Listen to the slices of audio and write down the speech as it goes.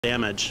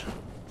damage.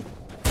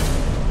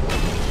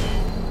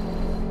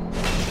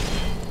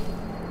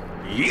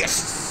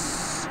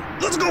 Yes!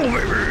 Let's go,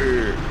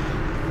 baby!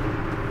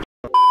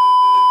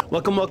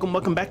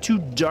 Welcome back to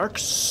Dark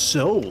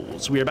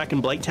Souls. We are back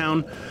in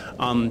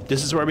Blighttown.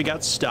 This is where we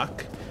got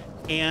stuck.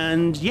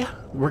 And yeah,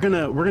 we're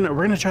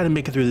gonna try to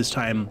make it through this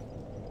time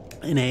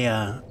in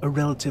a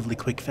relatively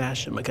quick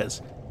fashion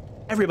because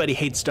everybody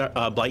hates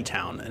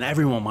Blighttown and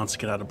everyone wants to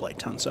get out of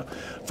Blighttown. So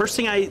first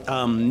thing I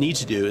need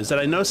to do is that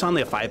I notice I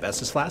only have 5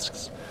 Estus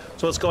flasks.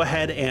 So let's go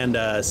ahead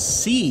and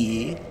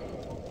see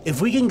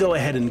if we can go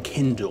ahead and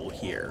kindle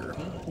here.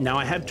 Now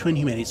I have twin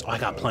humanities. Oh, I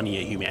got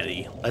plenty of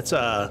humanity. Let's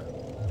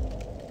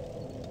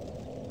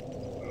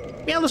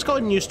yeah, let's go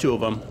ahead and use 2 of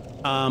them.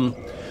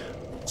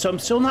 So I'm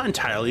still not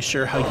entirely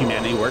sure how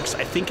humanity works.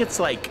 I think it's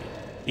like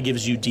it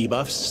gives you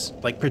debuffs,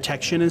 like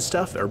protection and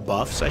stuff, or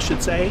buffs, I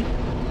should say.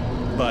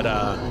 But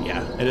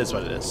yeah, it is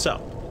what it is. So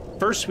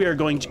first we are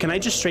going to, can I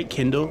just straight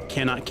kindle?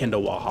 Cannot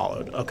kindle while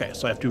hollowed. Okay,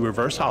 so I have to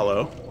reverse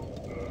hollow.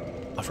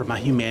 Offer my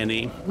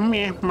humanity. All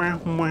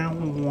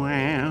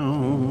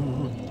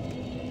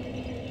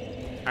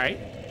right,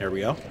 there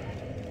we go.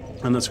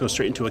 And let's go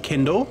straight into a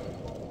kindle.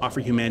 Offer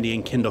humanity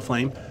and kindle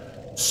flame.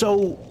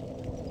 So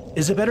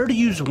is it better to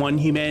use 1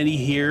 humanity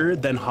here,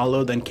 then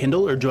hollow, then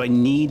kindle, or do I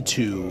need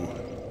to,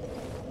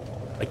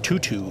 like to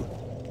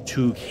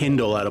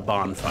kindle at a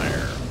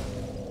bonfire?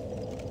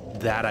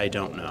 That I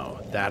don't know.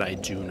 That I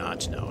do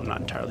not know. I'm not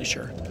entirely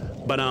sure.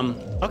 But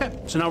okay,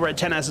 so now we're at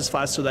 10 Estus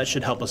flasks, so that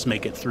should help us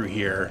make it through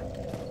here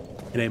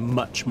in a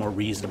much more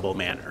reasonable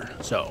manner.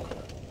 So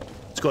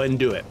let's go ahead and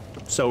do it.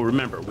 So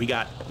remember, we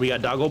got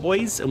doggo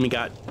boys, and we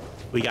got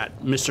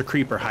Mr.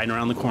 Creeper hiding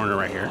around the corner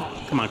right here.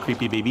 Come on,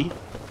 creepy baby.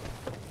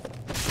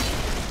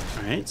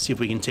 All right, see if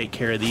we can take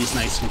care of these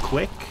nice and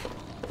quick.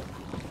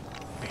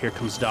 Here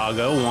comes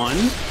doggo 1.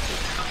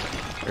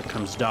 Here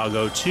comes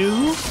doggo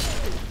 2.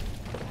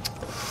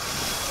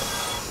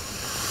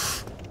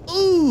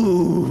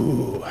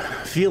 Ooh,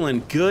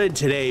 feeling good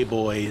today,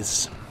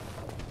 boys.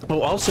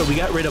 Oh, also, we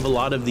got rid of a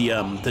lot of the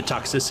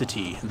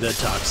toxicity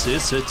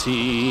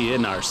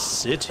in our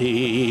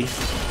city.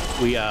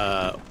 We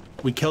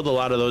killed a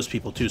lot of those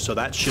people too, so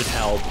that should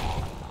help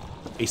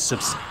a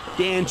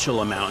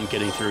substantial amount in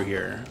getting through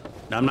here.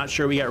 Now, I'm not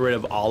sure we got rid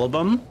of all of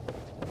them,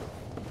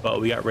 but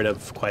we got rid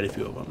of quite a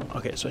few of them.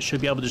 Okay, so I should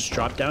be able to just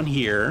drop down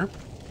here.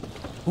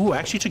 Ooh, I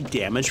actually took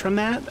damage from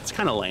that. That's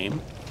kind of lame.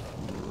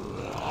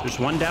 There's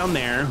one down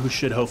there who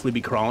should hopefully be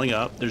crawling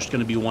up. There's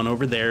going to be one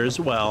over there as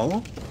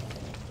well.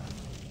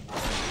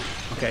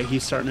 Okay,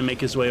 he's starting to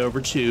make his way over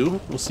too.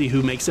 We'll see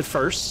who makes it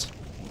first.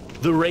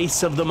 The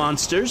race of the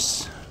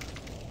monsters.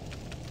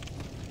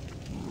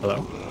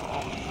 Hello?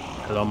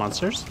 Hello,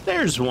 monsters?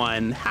 There's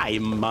one. Hi,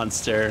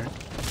 monster.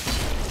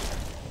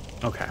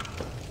 Okay.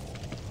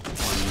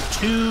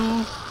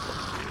 1,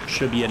 2.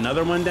 Should be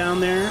another one down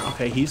there.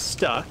 Okay, he's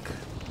stuck.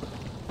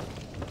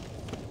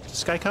 Is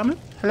this guy coming?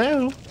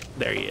 Hello?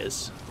 There he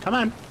is. Come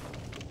on.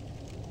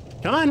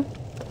 Come on.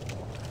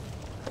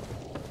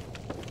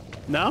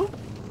 No?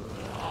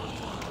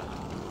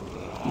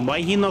 Why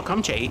he no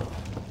come, Chay?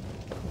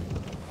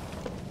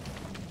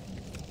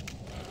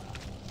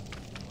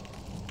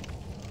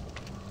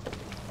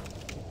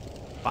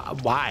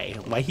 Why?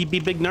 Why he be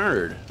big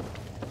nerd?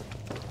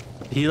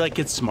 Did he like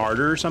get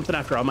smarter or something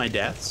after all my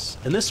deaths?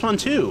 And this one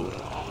too.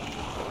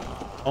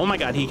 Oh my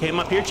god, he came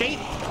up here, Chay?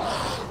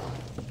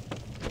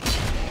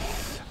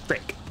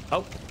 Frick.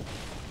 Oh.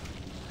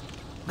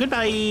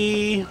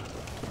 Goodbye.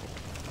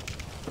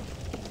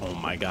 Oh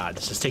my god,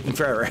 this is taking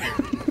forever.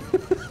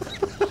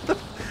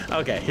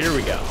 Okay, here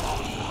we go.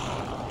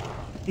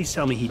 Please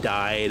tell me he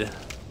died.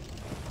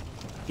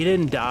 He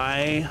didn't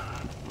die.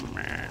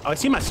 Oh, I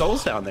see my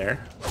souls down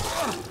there.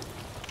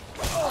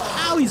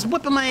 Ow, he's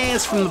whipping my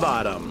ass from the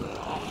bottom.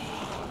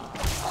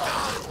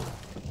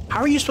 How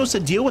are you supposed to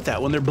deal with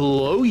that when they're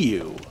below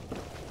you?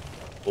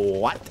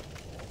 What?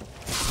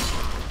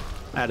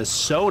 That is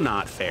so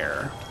not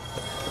fair.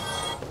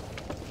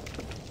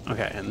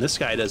 Okay, and this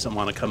guy doesn't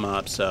want to come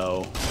up,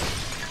 so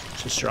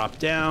just drop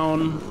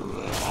down.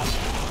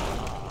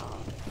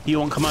 He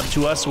won't come up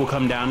to us, we'll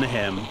come down to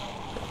him. All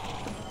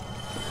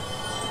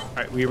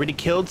right, we already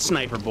killed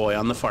Sniper Boy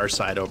on the far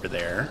side over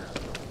there.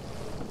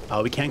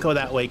 We can't go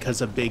that way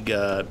because of big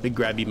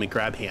grabby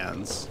McGrab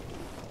hands.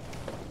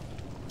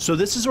 So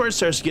this is where it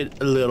starts to get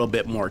a little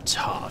bit more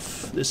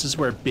tough. This is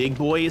where Big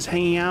Boy is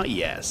hanging out.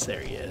 Yes,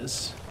 there he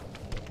is.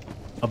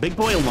 A Big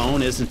Boy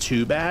alone isn't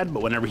too bad,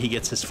 but whenever he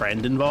gets his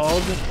friend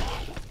involved,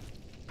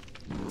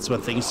 that's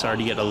when things start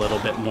to get a little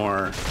bit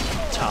more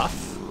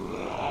tough.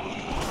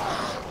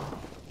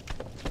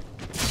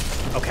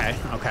 Okay.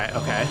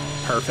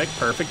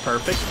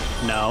 Perfect.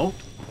 No.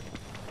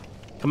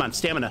 Come on,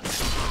 stamina.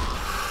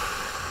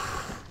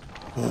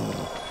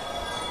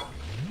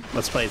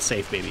 Let's play it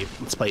safe, baby.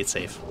 Let's play it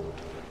safe.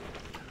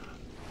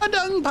 A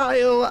dung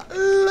pile.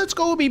 Let's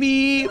go,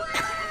 baby.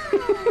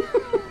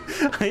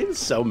 I have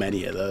so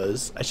many of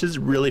those. I should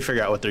really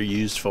figure out what they're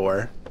used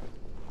for.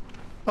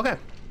 Okay.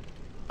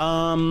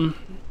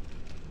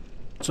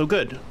 So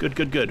good, good,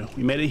 good, good.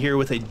 We made it here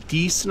with a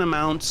decent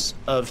amount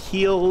of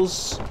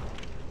heals.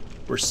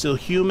 We're still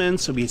human,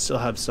 so we still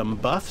have some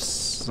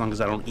buffs. As long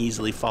as I don't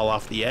easily fall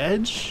off the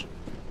edge,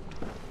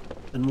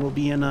 then we'll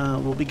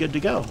be good to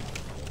go.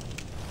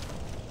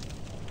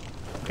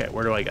 Okay,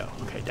 where do I go?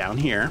 Okay, down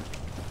here.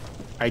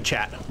 All right,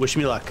 chat. Wish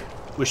me luck.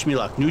 Wish me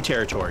luck. New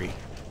territory.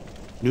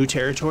 New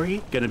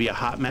territory. Gonna be a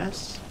hot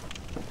mess,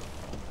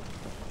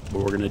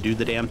 but we're gonna do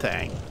the damn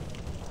thing.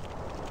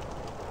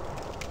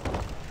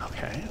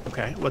 Okay,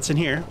 okay. What's in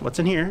here? What's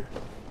in here?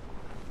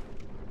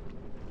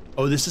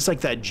 Oh, this is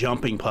like that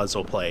jumping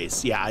puzzle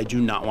place. Yeah, I do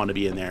not want to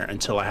be in there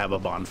until I have a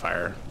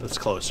bonfire that's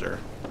closer.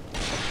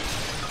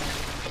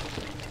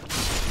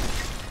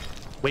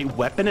 Wait,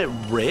 weapon at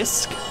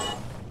risk?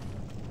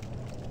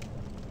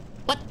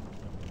 What?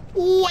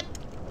 What?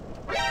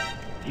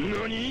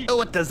 Oh,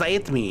 what does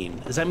that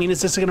mean? Does that mean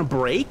it's just gonna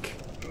break?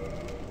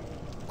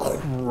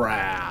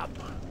 Crap.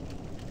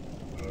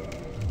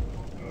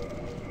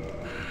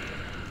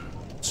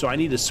 So I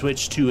need to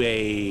switch to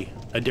a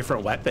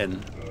different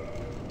weapon.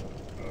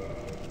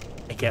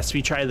 I guess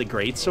we try the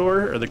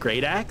greatsword or the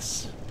great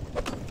axe.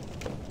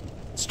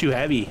 It's too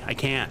heavy. I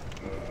can't.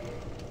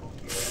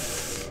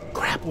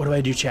 Crap, what do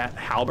I do, chat?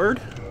 Halberd?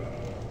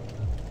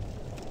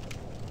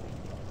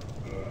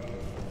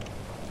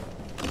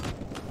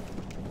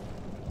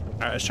 All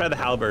right, let's try the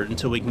halberd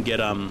until we can get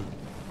to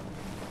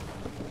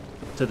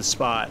the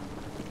spot.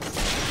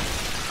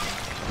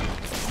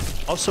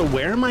 Also,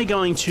 where am I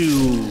going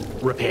to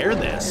repair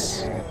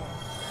this?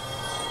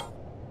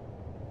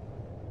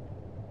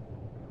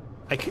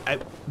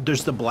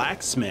 There's the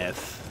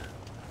blacksmith,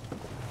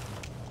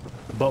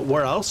 but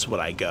where else would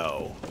I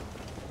go?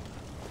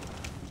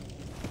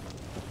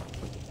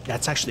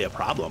 That's actually a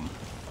problem.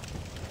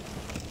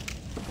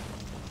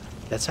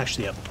 That's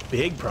actually a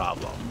big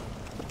problem.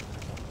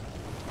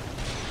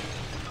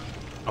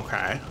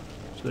 Okay,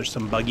 so there's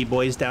some buggy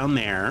boys down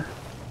there.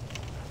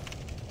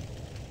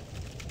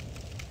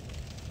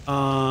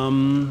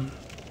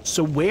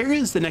 So where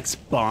is the next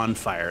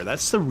bonfire?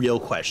 That's the real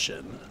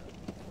question.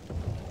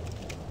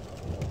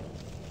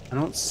 I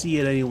don't see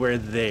it anywhere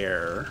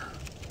there.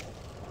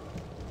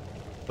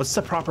 What's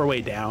the proper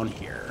way down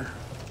here?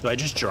 Do I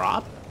just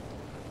drop?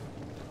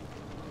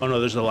 Oh no,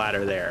 there's a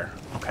ladder there.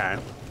 Okay.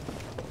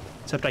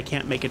 Except I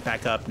can't make it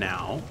back up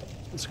now.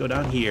 Let's go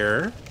down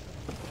here.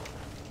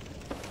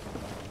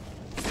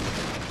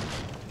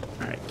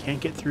 All right, can't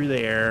get through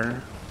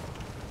there.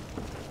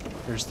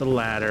 Here's the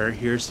ladder.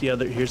 Here's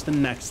the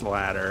next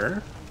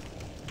ladder.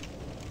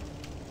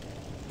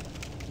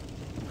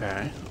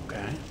 Okay,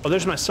 okay. Oh,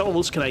 there's my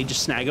souls. Can I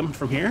just snag them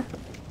from here?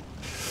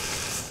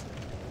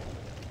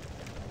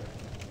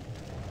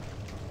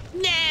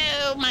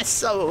 No, my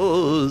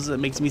souls. That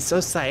makes me so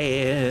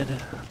sad.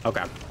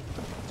 Okay.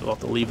 So we'll have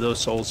to leave those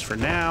souls for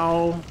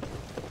now.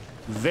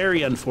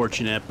 Very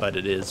unfortunate, but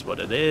it is what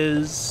it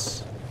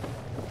is.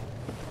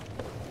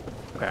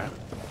 Okay.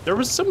 There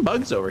was some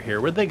bugs over here.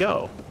 Where'd they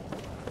go?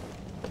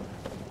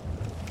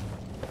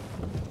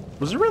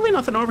 Was there really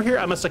nothing over here?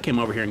 I must have came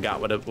over here and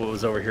got what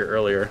was over here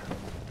earlier.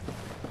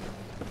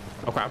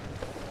 Okay. All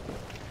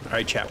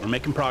right, chat, we're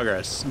making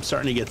progress. I'm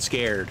starting to get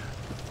scared.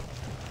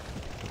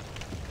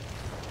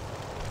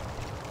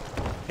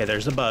 Okay,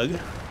 there's a bug.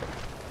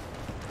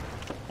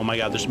 Oh my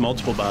God, there's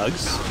multiple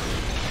bugs.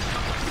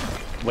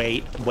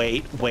 Wait,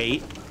 wait,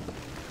 wait.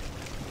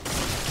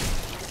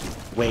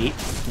 Wait,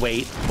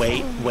 wait,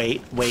 wait,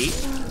 wait,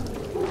 wait.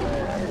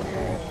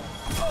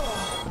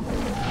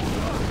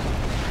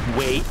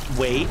 Wait,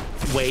 wait,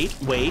 wait,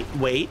 wait,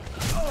 wait.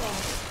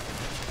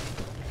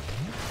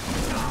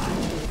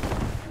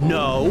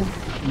 No,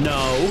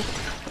 no.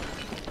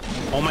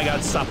 Oh my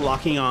God, stop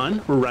locking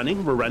on. We're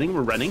running, we're running,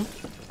 we're running.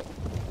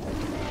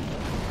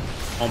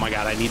 Oh my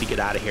God, I need to get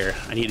out of here.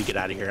 I need to get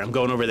out of here. I'm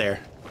going over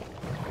there.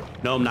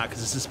 No, I'm not,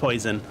 because this is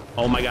poison.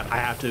 Oh my God, I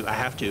have to, I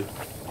have to.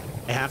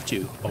 I have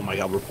to. Oh my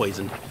God, we're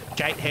poisoned.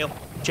 Jade, help,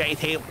 Jade,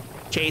 help,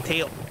 Jade,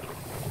 help.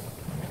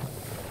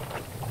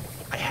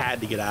 I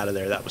had to get out of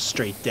there. That was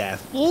straight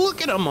death.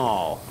 Look at them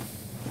all.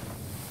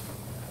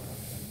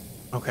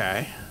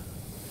 Okay.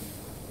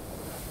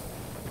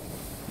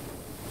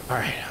 All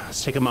right,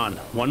 let's take them on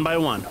one by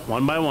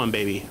one,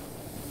 baby.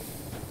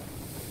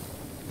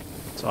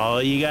 That's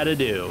all you gotta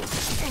do.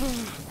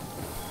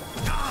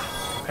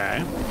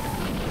 Okay.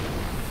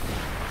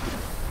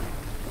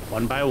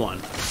 One by one.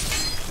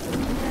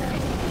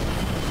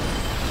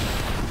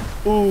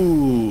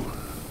 Ooh.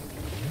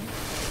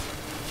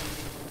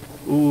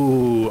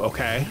 Ooh,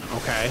 okay,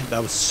 okay.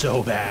 That was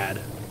so bad.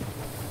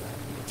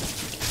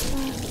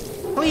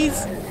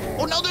 Please.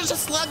 Oh no, there's a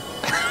slug.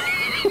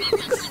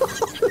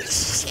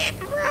 Shit,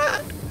 bro.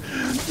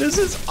 This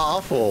is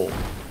awful.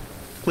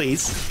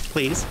 Please,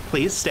 please,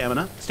 please,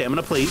 stamina.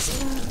 Stamina,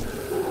 please.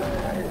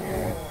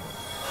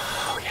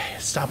 Okay,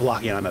 stop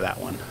locking onto that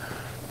one.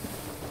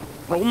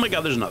 Oh my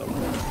God, there's another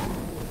one.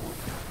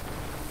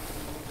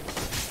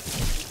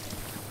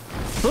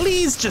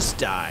 Please just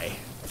die.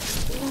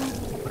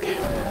 Okay,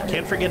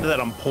 can't forget that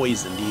I'm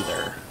poisoned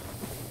either.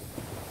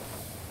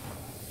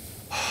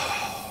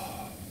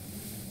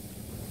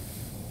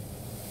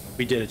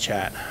 We did it,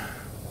 chat.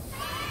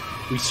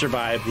 We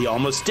survived the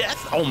almost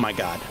death. Oh my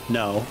god.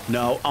 No,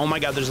 no. Oh my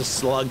god, there's a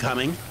slug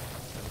coming.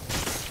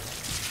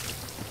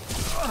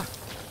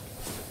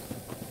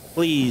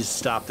 Please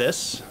stop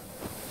this.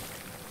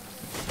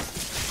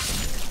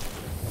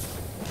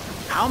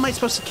 How am I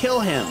supposed to kill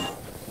him?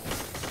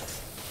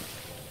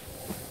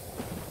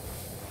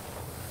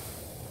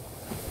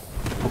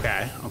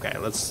 Okay,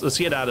 let's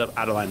get out of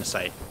line of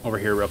sight over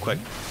here real quick.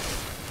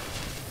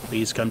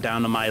 Please come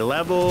down to my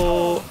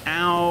level.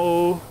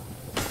 Ow.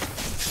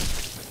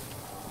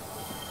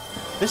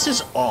 This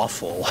is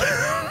awful.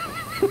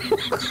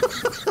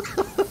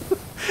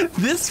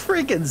 This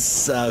freaking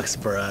sucks,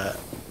 bruh.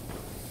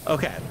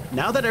 Okay,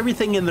 now that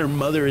everything in their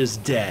mother is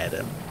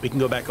dead, we can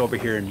go back over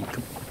here and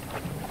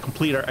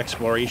complete our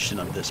exploration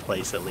of this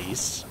place at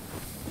least.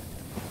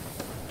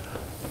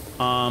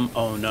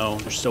 Oh no,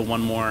 there's still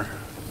one more.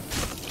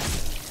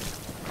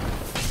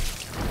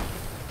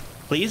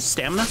 Please,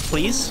 stamina,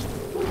 please.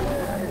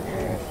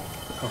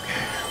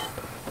 Okay.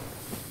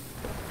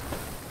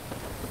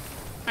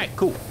 Alright,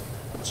 cool.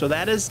 So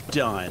that is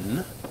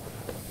done.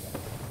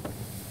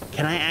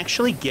 Can I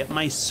actually get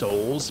my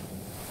souls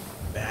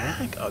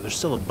back? Oh, there's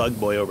still a bug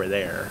boy over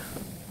there.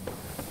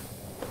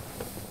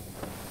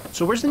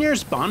 So where's the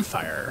nearest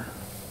bonfire?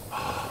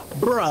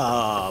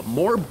 Bruh,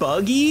 more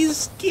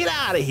buggies? Get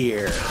out of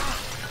here.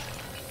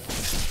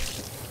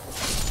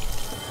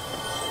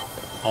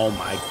 Oh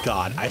my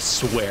god, I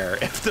swear,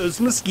 if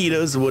those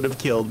mosquitoes would have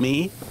killed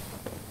me,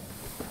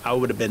 I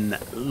would have been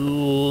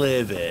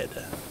livid.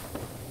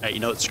 Alright,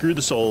 you know what? Screw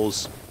the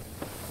souls.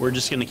 We're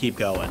just gonna keep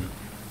going.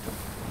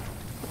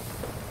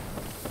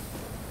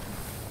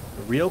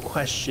 The real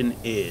question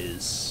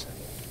is,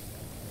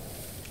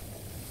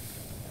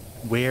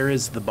 where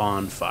is the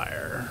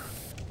bonfire?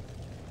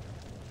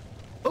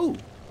 Oh,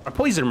 our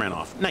poison ran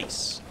off.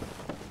 Nice.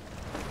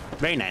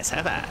 Very nice.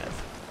 High five.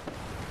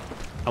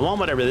 I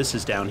want whatever this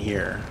is down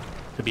here,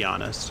 to be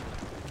honest.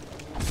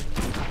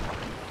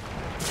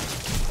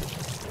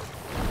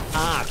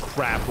 Ah,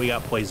 crap. We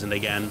got poisoned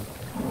again.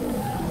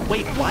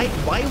 Wait,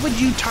 why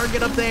would you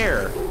target up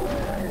there?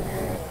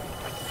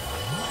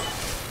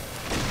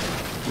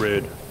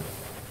 Rude.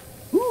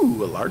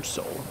 Ooh, a large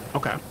soul.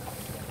 Okay.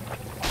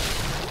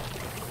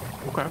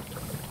 Okay.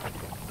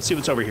 Let's see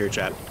what's over here,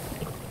 chat.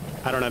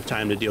 I don't have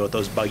time to deal with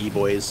those buggy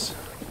boys.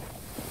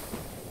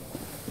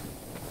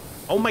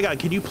 Oh my god,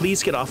 can you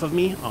please get off of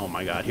me? Oh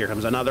my god, here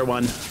comes another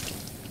one.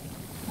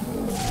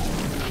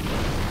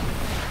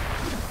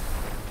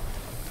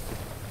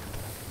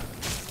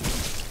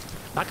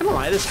 Not gonna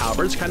lie, this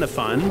halberd's kind of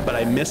fun, but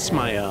I miss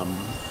my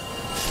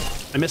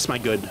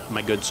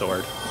good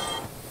sword.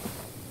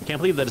 Can't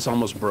believe that it's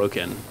almost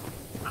broken.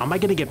 How am I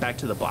gonna get back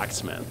to the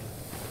blacksmith?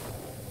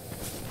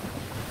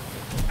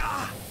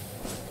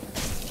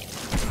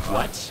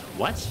 What?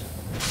 What?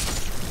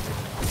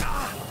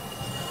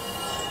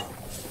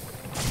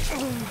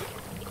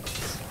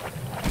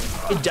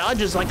 It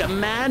dodges like a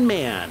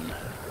madman.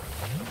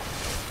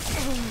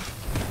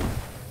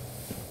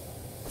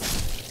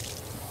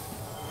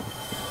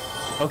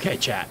 Okay,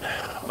 chat.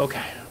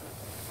 Okay.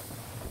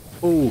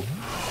 Ooh.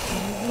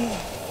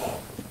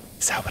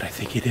 Is that what I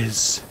think it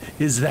is?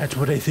 Is that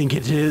what I think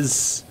it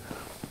is?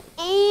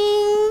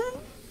 Ooh,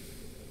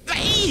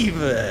 babe.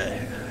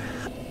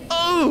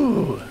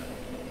 Oh.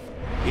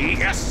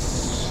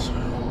 Yes.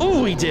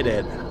 Oh, we did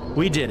it.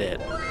 We did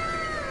it.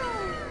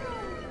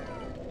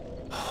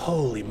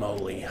 Holy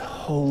moly.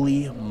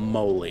 Holy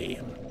moly.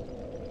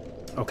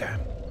 Okay.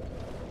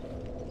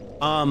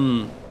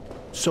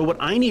 So what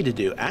I need to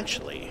do,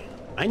 actually,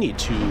 I need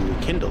to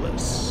kindle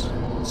this.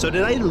 So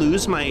did I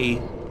lose my...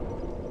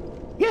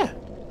 Yeah.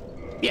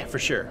 Yeah, for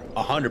sure.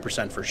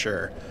 100% for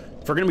sure.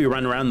 If we're gonna be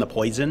running around the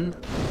poison,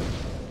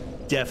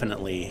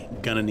 definitely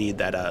gonna need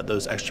that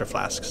those extra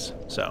flasks.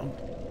 So...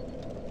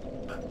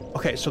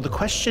 Okay, so the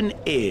question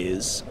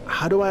is,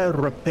 how do I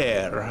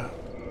repair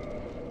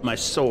my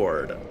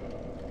sword?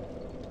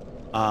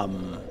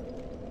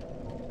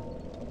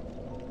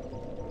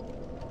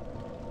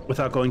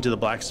 Without going to the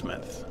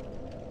blacksmith.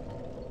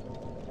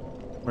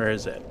 Where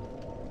is it?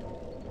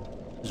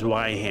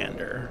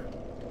 Zweihander.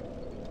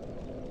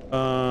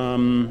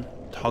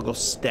 Toggle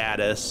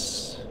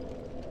status.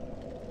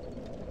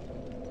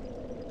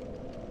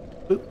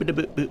 How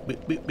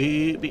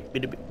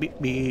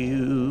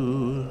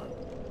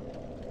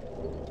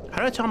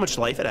do I tell how much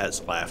life it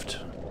has left?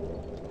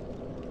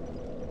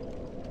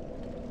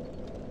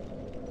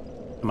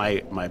 Am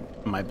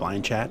I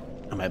blind, chat?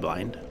 Am I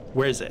blind?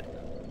 Where is it?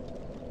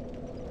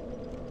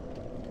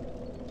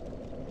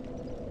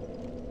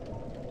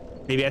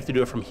 Maybe I have to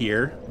do it from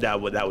here.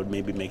 That would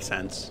maybe make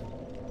sense.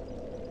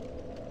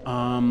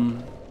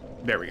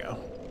 There we go.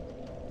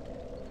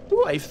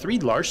 Ooh, I have 3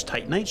 large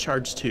titanite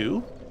shards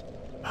too.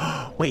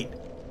 Wait,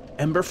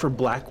 ember for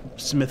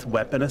blacksmith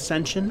weapon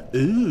ascension.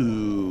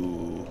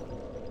 Ooh.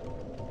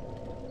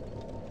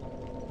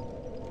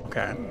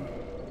 Okay.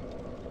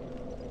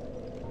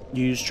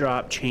 Use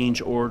drop,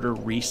 change order,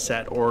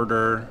 reset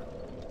order.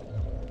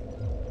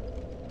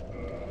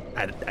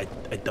 I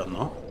don't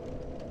know.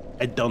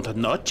 I don't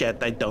know,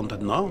 chat. I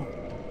don't know. All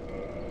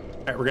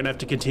right, we're gonna have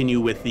to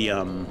continue with the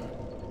I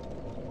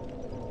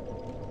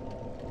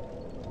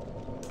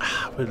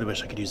really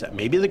wish I could use that.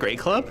 Maybe the Great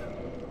Club?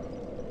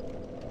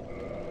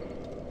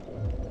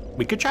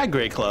 We could try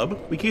Great Club.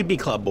 We could be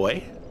Club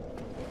Boy.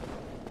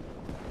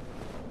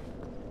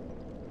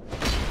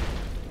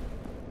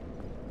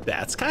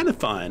 That's kind of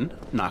fun.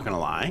 Not gonna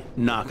lie.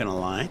 Not gonna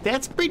lie.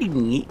 That's pretty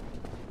neat.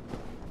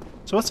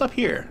 So what's up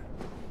here?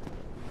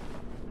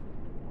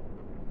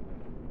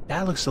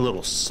 That looks a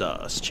little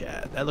sus,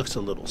 Chad. That looks a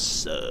little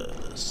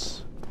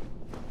sus.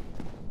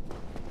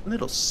 A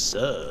little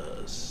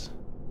sus.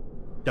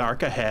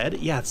 Dark ahead?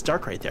 Yeah, it's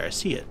dark right there. I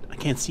see it. I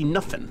can't see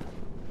nothing.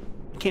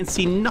 I can't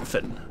see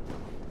nothing.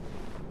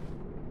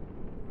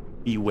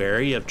 Be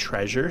wary of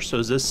treasure. So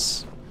is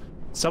this...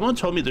 Someone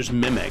told me there's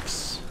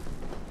mimics.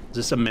 Is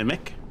this a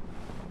mimic?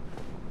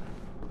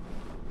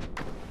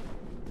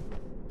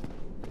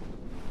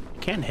 I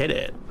can't hit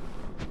it.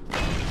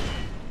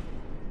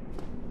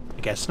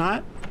 I guess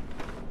not.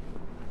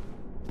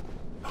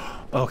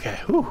 Okay.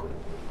 Whew.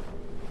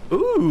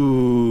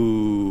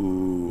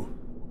 Ooh.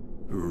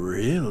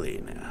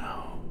 Really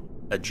now?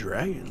 A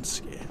dragon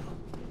scale.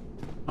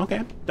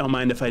 Okay. Don't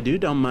mind if I do.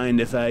 Don't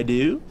mind if I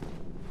do.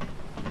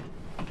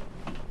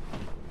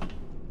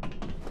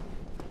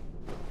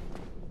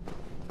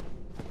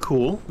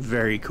 Cool.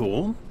 Very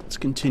cool. Let's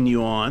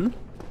continue on.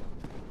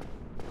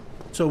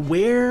 So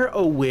where,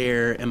 oh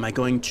where am I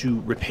going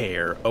to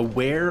repair? Oh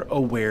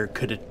where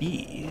could it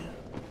be?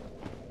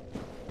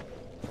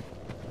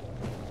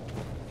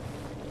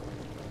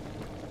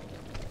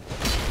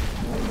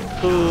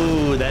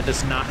 Ooh, that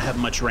does not have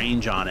much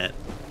range on it.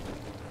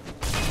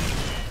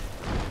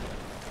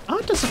 Oh,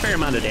 it does a fair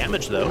amount of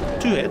damage though.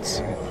 2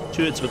 hits.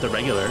 2 hits with the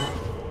regular.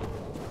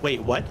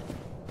 Wait, what?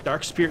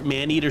 Dark Spirit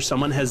Maneater,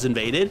 someone has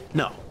invaded?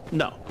 No,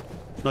 no.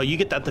 No, you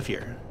get that the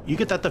fear. You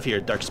get that the fear,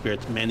 Dark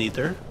Spirit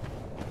Maneater.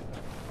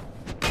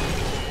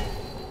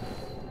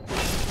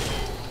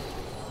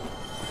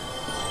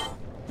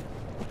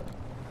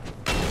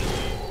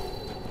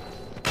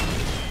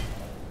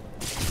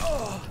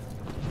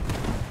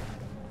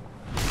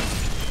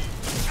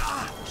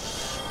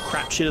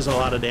 Crap, she does a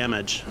lot of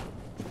damage.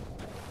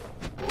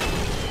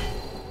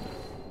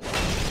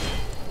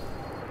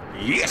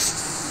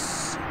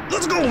 Yes!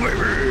 Let's go,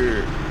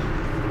 baby!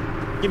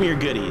 Give me your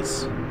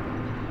goodies.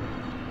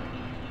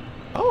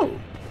 Oh.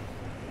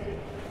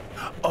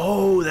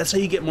 Oh, that's how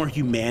you get more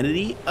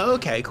humanity?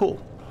 Okay,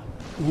 cool.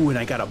 Ooh, and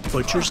I got a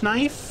butcher's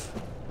knife?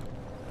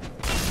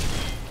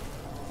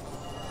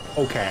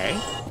 Okay.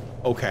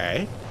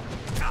 Okay.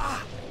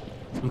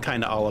 I'm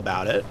kind of all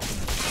about it.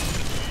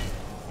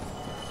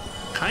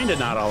 Kind of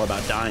not all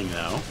about dying,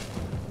 though.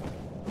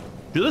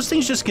 Do those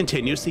things just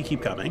continuously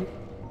keep coming?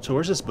 So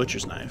where's this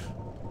butcher's knife?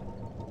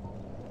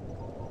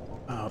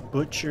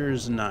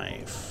 Butcher's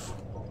knife.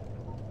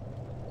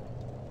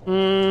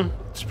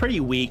 It's pretty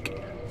weak.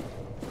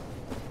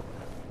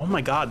 Oh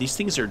my god, these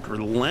things are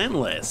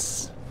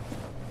relentless.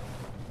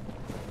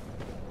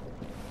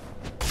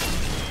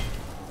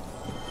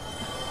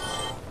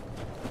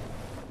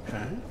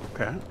 Okay,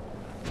 okay.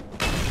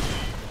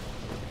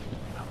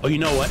 Oh, you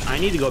know what? I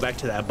need to go back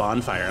to that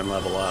bonfire and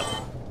level up.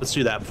 Let's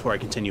do that before I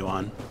continue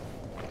on.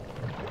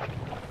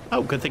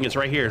 Oh, good thing it's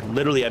right here.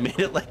 Literally, I made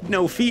it like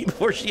no feet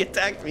before she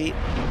attacked me.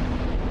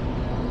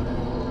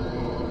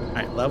 All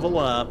right, level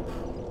up.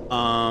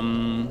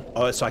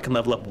 Oh, so I can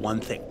level up one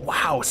thing.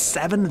 Wow,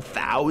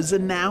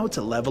 7,000 now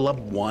to level up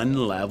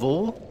one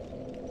level?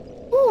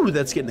 Ooh,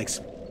 that's getting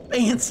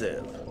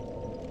expensive.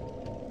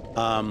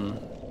 I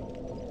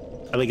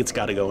think it's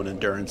got to go in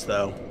endurance,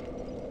 though.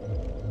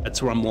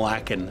 That's where I'm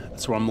lacking.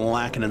 That's where I'm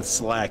lacking and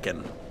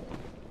slacking.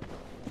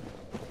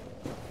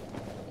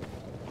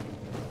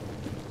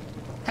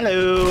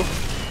 Hello.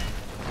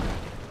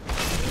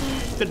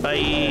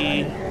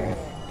 Goodbye.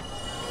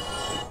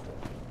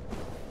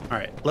 All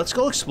right, let's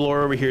go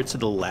explore over here to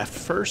the left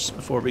first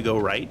before we go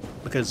right,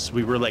 because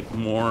we were like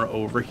more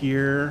over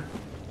here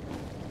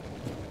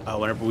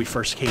whenever we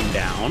first came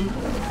down.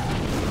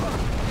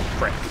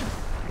 Frick.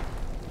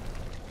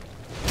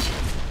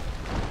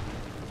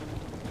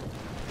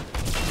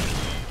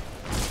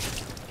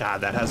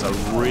 God, that has a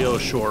real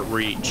short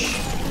reach.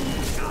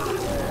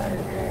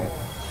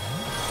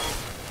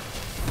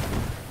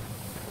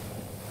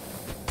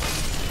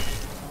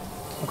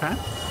 Okay.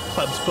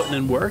 Club's putting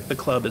in work. The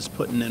club is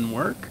putting in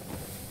work.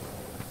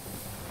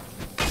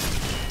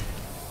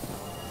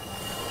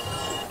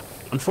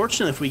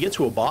 Unfortunately, if we get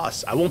to a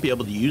boss, I won't be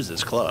able to use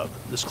this club.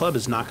 This club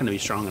is not going to be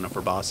strong enough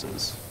for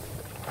bosses.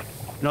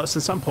 You know,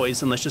 since I'm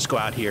poisoned, let's just go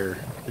out here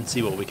and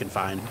see what we can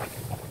find.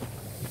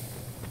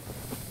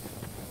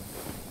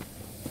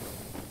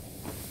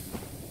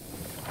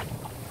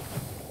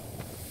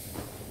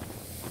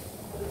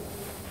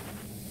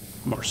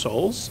 More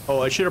souls?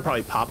 Oh, I should have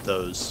probably popped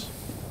those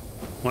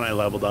when I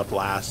leveled up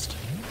last.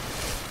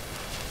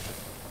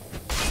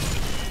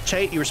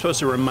 Chait, you were supposed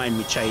to remind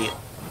me, Chait.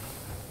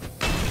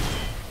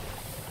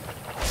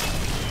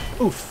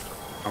 Oof.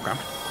 Okay.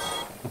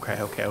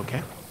 Okay, okay,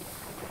 okay.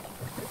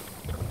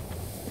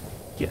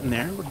 Getting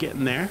there. We're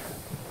getting there.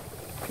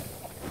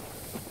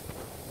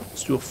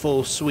 Let's do a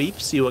full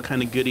sweep, see what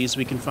kind of goodies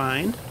we can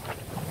find.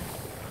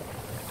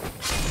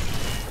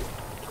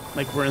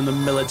 Like we're in the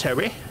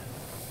military.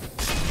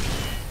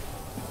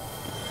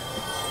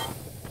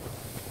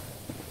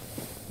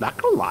 Not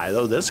gonna lie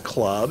though, this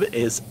club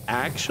is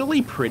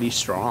actually pretty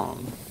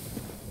strong.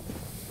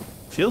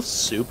 Feels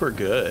super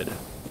good.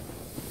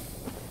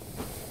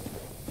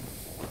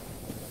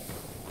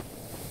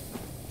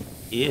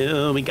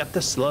 Ew, we got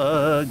the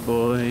slug,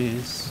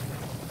 boys.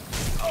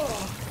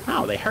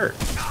 Ow, they hurt.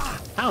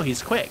 Ow,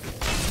 he's quick.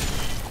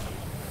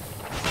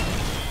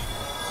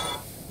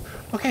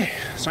 Okay,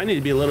 so I need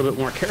to be a little bit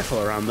more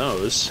careful around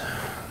those.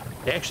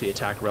 They actually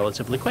attack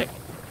relatively quick.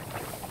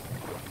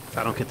 If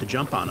I don't get the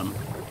jump on them.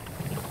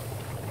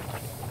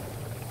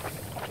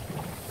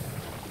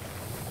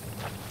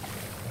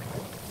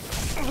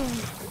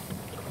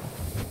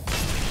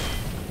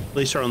 At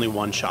least they're only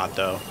one shot,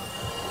 though.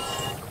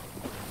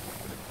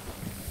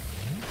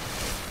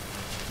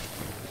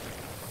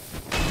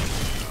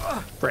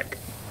 Frick.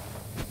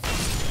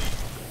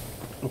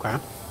 Okay,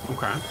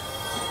 okay.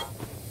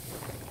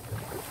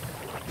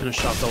 Gonna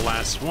shot the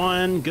last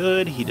one.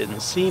 Good, he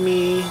didn't see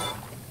me.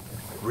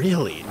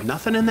 Really?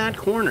 Nothing in that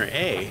corner,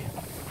 eh?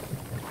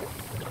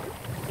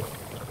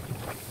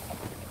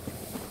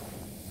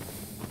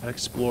 Gotta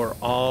explore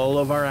all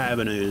of our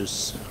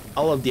avenues.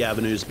 All of the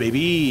avenues,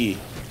 baby.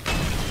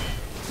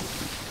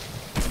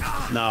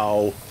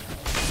 No.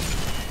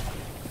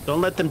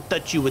 Don't let them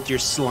touch you with your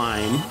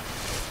slime.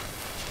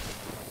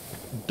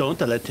 Don't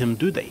let him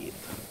do that.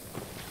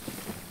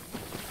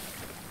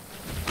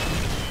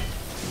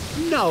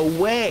 No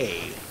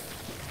way.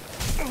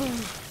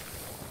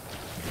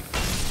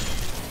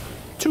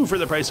 2 for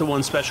the price of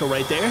 1 special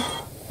right there.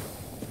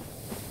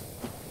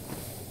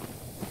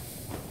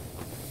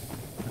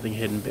 Nothing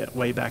hidden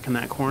way back in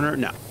that corner?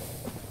 No.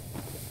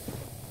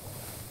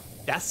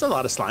 That's a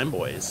lot of slime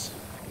boys.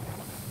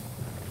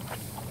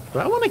 Do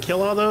I want to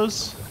kill all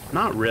those?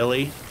 Not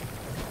really.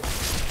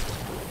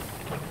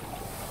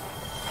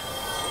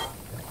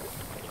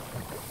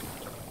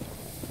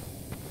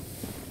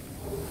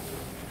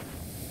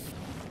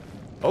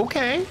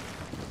 Okay.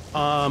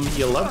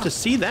 You love to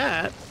see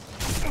that.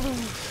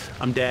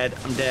 I'm dead,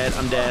 I'm dead,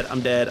 I'm dead,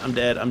 I'm dead, I'm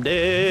dead, I'm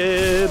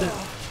dead.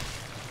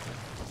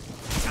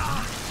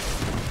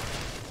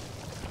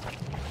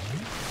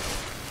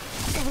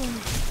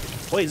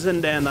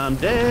 Poisoned and I'm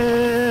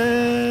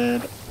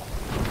dead.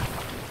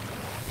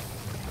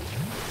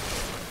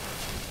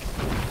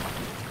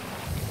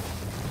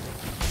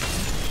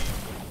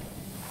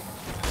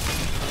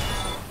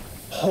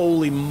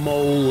 Holy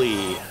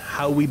moly.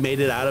 How we made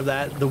it out of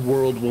that, the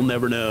world will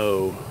never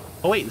know.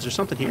 Oh wait, is there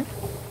something here?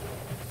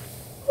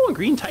 Oh, a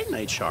green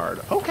titanite shard.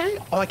 Okay.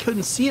 Oh, I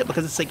couldn't see it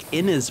because it's like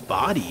in his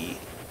body.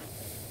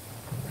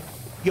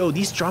 Yo,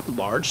 these drop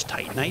large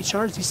titanite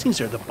shards? These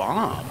things are the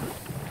bomb.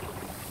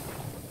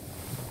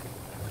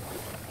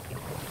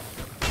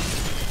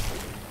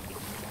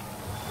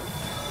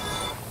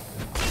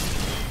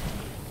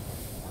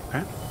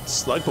 Okay.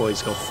 Slug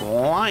boys go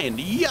flying.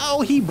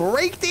 Yo, he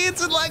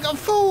breakdancing like a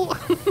fool.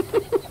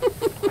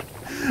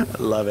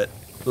 I love it.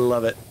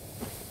 Love it.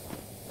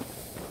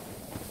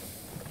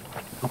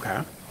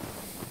 Okay.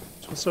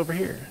 So what's over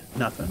here?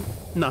 Nothing.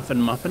 Nothing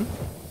muffin.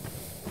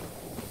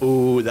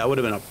 Ooh, that would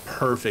have been a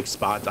perfect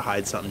spot to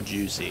hide something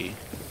juicy.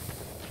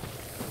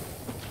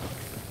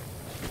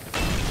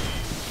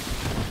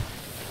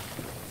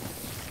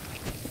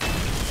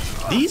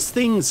 These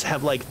things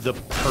have like the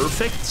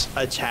perfect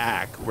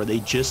attack where they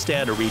just stay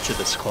out of reach of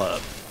this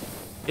club.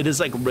 It is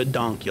like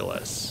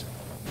redonkulous.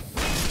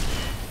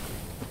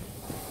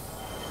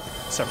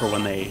 Except for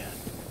when they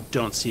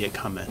don't see it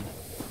coming.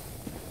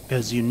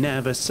 Because you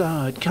never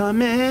saw it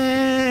coming.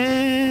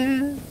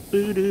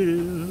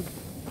 Boo-doo-doo.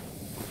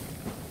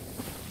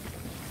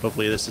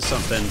 Hopefully this is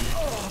something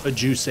a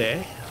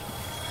juicy.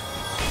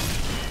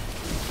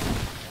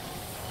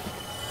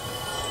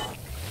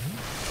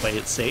 Play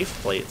it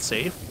safe, play it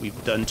safe.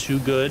 We've done too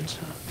good.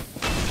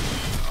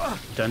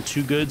 Done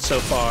too good so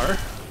far.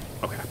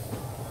 Okay.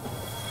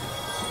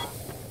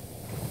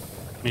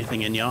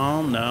 Anything in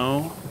y'all?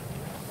 No.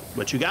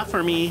 What you got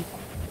for me?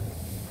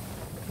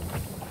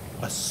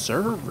 A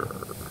server.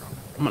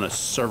 I'm gonna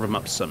serve him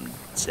up some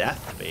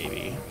death,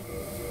 baby.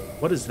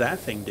 What does that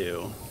thing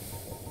do?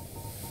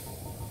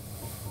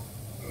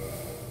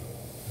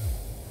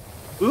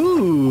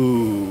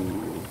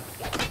 Ooh.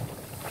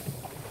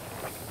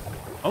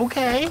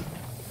 Okay.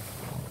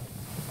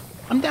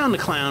 I'm down to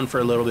clown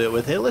for a little bit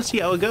with it. Let's see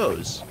how it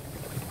goes.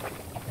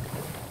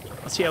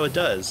 Let's see how it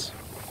does.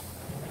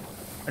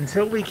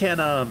 Until we can,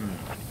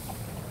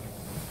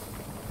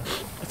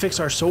 fix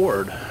our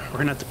sword, we're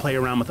gonna have to play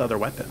around with other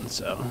weapons,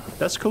 so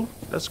that's cool.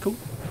 That's cool.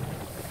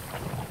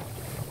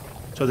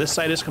 So this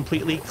side is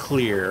completely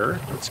clear.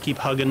 Let's keep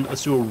hugging.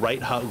 Let's do a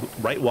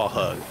right wall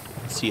hug.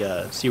 See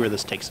where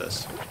this takes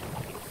us.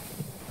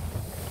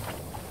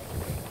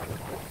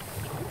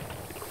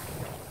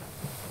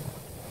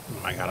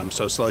 Oh my god, I'm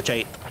so slow,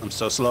 Chait. I'm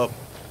so slow.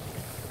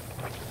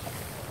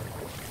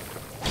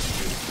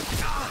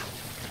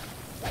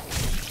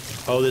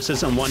 Oh, this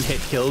isn't one-hit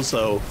kills,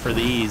 though, for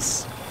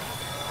these.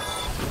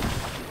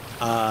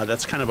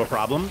 That's kind of a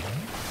problem.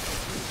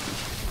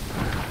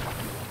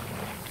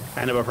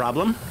 Kind of a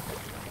problem.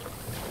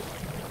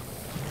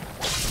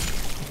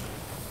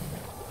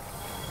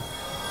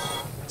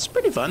 It's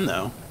pretty fun,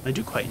 though. I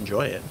do quite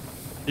enjoy it.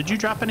 Did you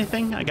drop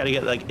anything? I gotta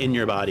get, like, in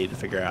your body to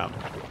figure out.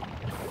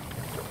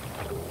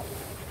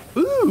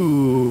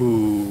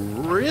 Ooh,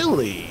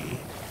 really?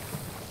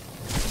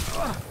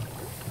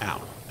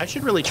 Ow. I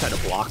should really try to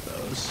block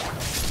those.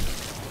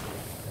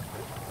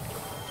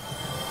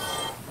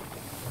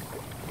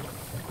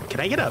 Can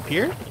I get up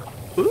here?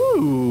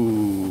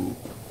 Ooh.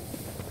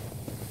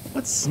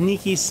 What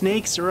sneaky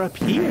snakes are up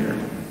here?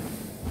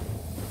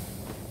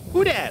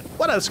 Who dat?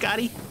 What up,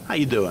 Scotty? How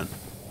you doing?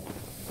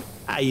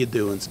 How you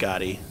doing,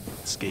 Scotty?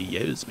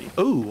 Excuse me.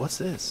 Ooh, what's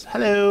this?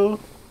 Hello.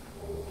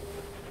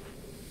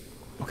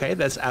 Okay,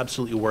 that's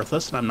absolutely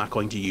worthless, and I'm not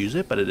going to use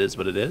it, but it is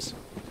what it is.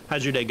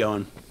 How's your day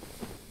going?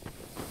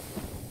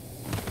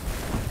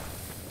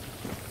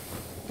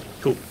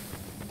 Cool.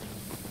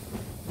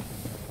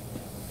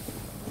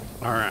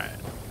 All right,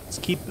 let's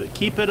keep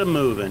it a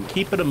moving.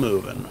 Keep it a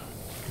moving.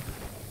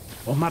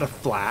 Oh, I'm out of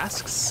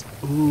flasks.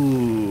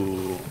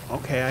 Ooh.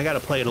 Okay, I gotta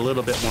play it a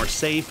little bit more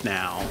safe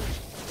now.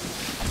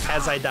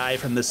 As I die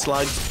from this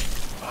slug.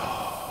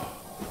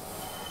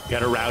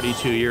 Got a rowdy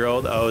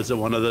 2-year-old. Oh, is it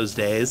one of those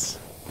days?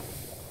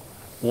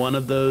 One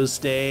of those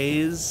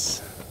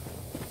days.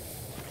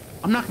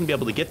 I'm not gonna be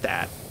able to get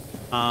that.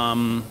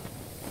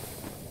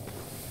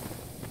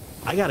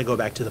 I gotta go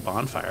back to the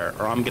bonfire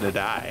or I'm gonna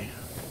die.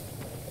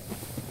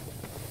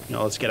 You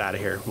know, let's get out of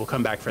here. We'll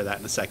come back for that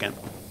in a second.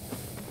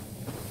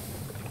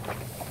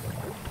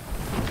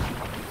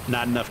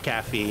 Not enough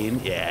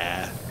caffeine.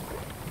 Yeah,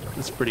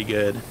 that's pretty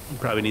good. He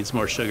probably needs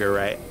more sugar,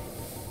 right?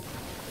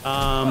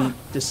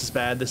 This is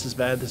bad. This is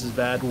bad. This is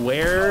bad.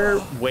 Where?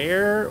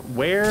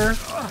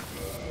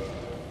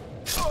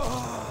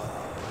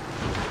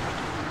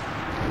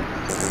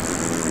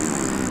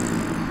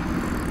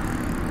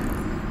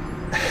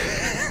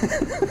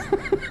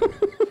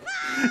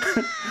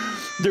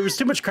 There was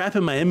too much crap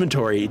in my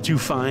inventory to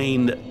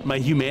find my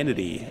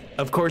humanity.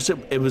 Of course,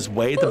 it was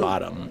way at the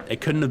bottom. It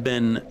couldn't have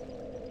been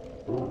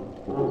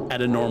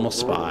at a normal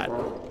spot.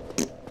 All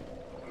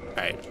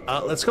right,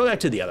 let's go back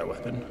to the other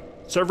weapon.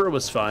 Server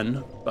was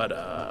fun, but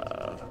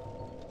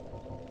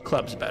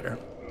club's better.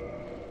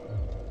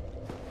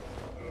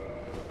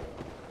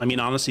 I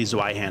mean, honestly,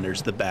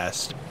 Zweihander's the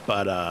best,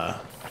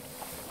 but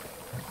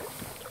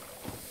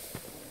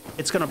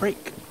it's gonna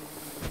break.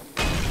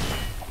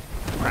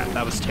 Crap,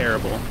 that was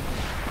terrible.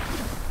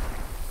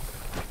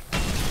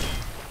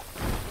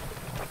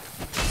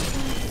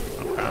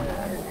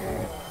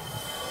 Okay.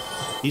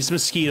 These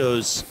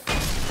mosquitoes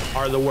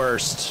are the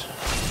worst.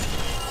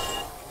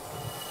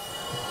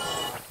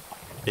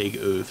 Big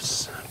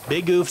oofs.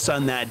 Big oofs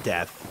on that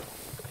death.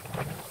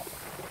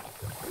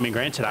 I mean,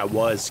 granted, I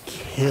was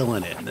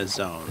killing it in this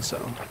zone,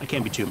 so I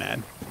can't be too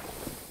mad.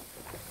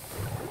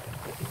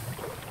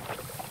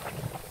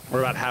 We're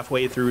about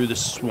halfway through the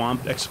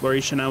swamp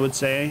exploration, I would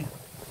say.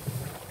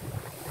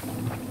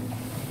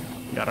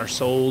 Got our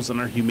souls and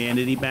our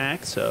humanity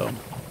back, so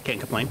can't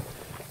complain.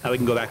 Now we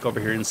can go back over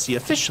here and see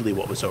officially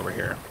what was over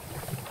here.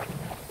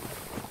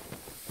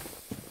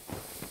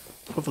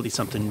 Hopefully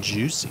something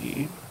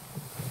juicy.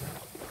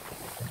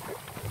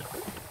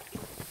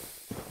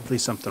 Hopefully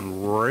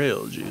something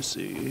real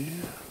juicy.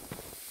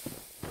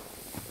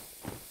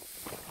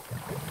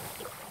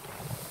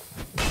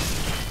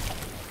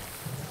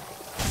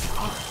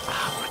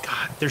 Oh my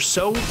god, they're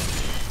so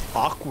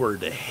awkward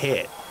to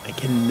hit. I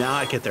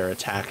cannot get their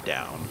attack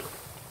down.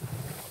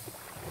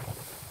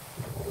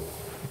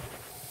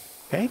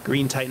 Okay,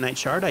 green Titanite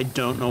shard. I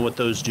don't know what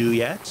those do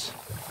yet.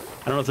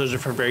 I don't know if those are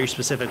for very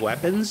specific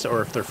weapons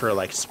or if they're for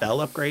like spell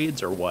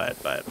upgrades or what,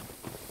 but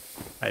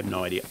I have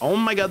no idea. Oh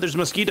my god, there's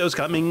mosquitoes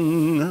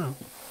coming. I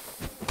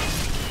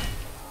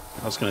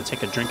was gonna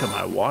take a drink of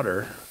my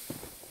water,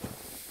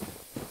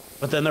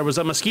 but then there was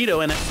a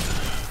mosquito in it.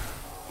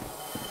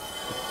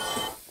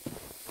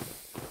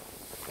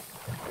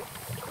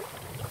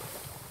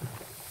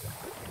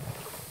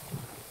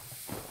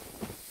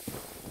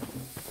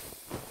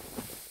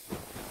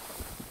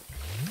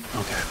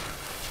 Okay.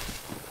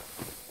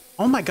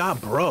 Oh my god,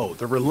 bro,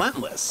 they're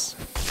relentless.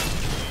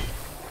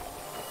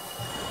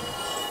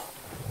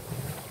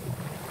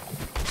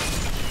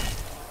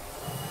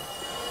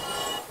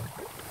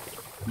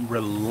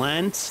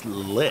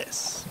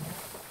 Relentless.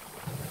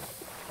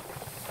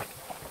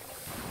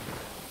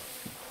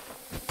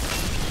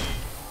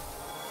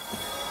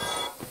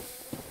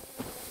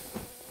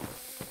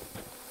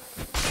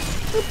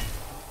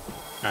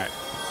 All right,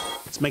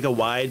 let's make a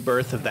wide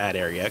berth of that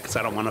area because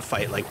I don't want to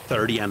fight like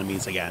 30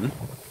 enemies again.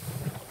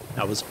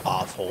 That was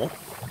awful.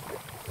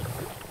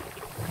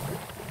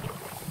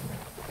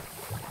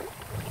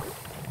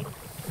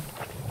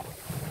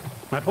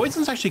 My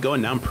poison's actually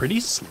going down pretty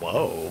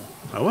slow.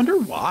 I wonder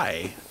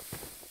why.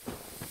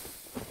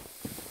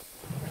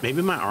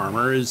 Maybe my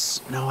armor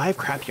is... No, I have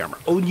crappy armor.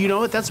 Oh, you know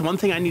what? That's one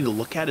thing I need to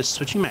look at is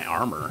switching my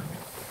armor.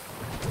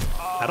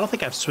 I don't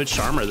think I've switched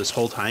armor this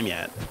whole time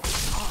yet.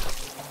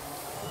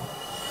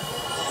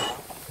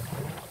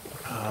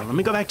 Let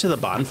me go back to the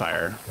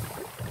bonfire.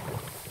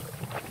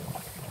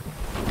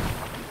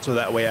 So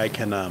that way I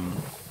can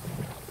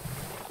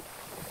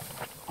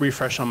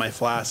refresh on my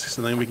flasks,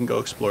 and then we can go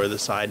explore the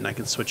side and I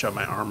can switch out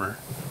my armor.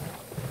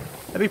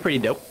 That'd be pretty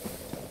dope.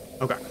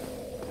 Okay.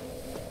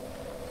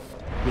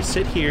 We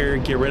sit here,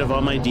 get rid of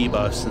all my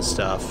debuffs and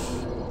stuff.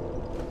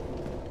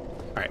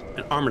 All right,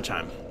 and armor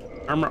time.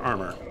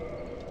 Armor.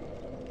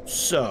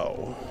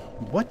 So,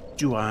 what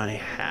do I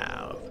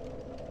have?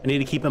 I need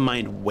to keep in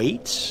mind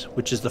weight,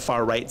 which is the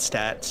far right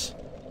stat,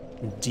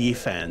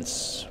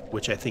 defense,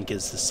 which I think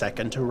is the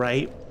second to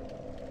right.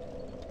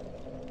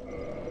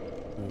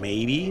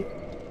 Maybe.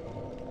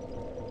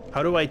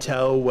 How do I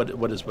tell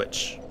what is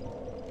which?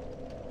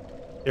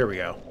 Here we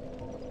go.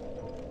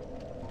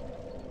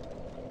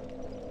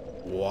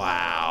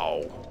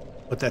 Wow.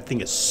 But that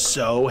thing is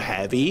so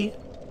heavy.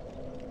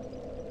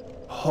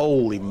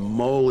 Holy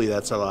moly,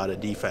 that's a lot of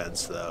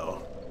defense,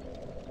 though.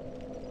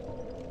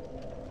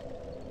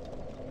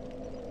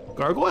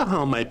 Gargoyle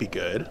helm might be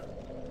good.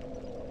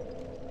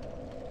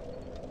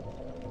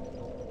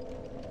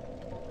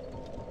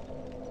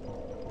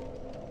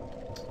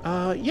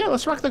 Yeah,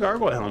 let's rock the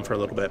gargoyle helm for a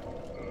little bit.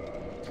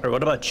 Or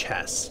what about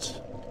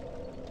chest?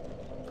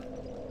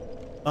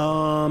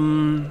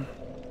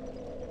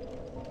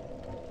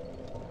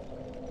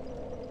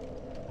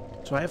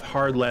 So I have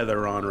hard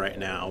leather on right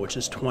now, which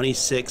is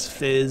 26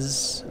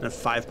 fizz and a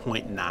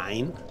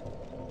 5.9.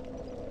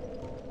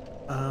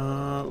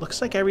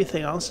 Looks like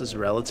everything else is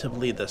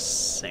relatively the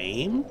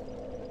same.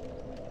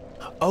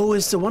 Oh,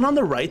 is the one on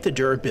the right the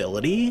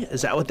durability?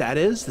 Is that what that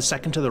is? The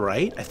second to the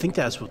right? I think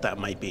that's what that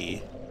might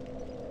be.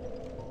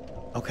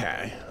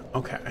 Okay.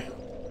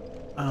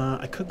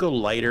 I could go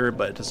lighter,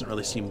 but it doesn't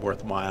really seem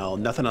worthwhile.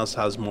 Nothing else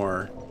has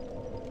more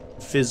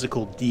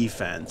physical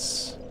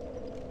defense.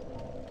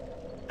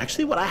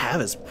 Actually, what I have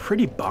is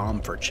pretty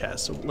bomb for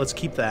chest, so let's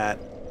keep that.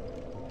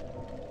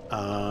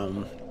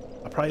 I'll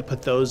probably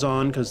put those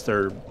on because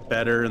they're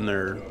better and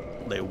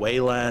they weigh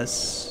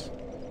less.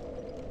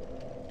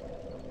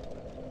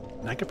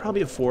 And I could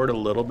probably afford a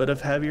little bit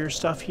of heavier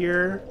stuff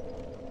here.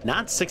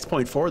 Not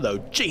 6.4 though,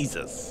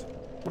 Jesus.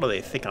 What do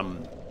they think,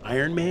 I'm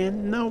Iron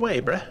Man? No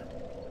way, bruh.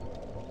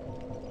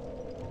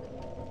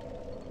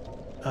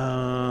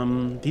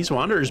 These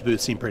Wanderer's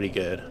boots seem pretty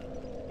good.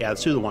 Yeah,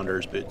 let's do the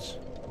Wanderer's boots.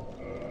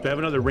 Do I have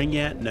another ring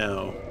yet?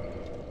 No.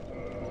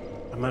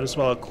 I might as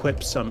well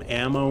equip some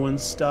ammo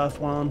and stuff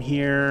while I'm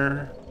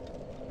here.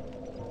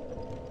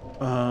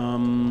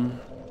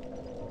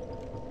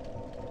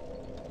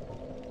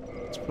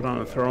 Let's put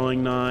on a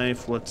throwing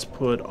knife. Let's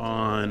put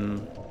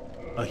on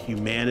a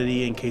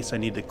humanity in case I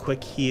need to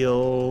quick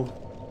heal.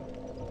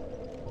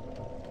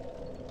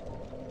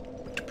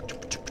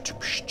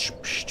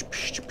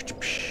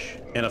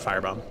 And a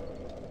firebomb.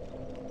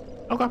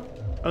 Okay,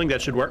 I think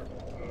that should work.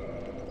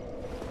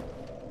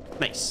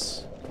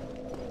 Nice.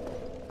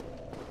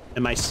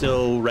 Am I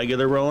still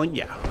regular rolling?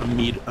 Yeah,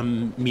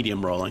 I'm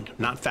medium rolling,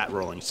 not fat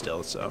rolling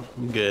still, so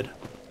I'm good.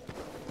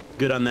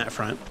 Good on that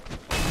front.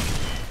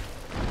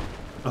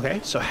 Okay,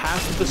 so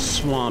half of the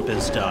swamp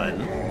is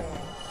done.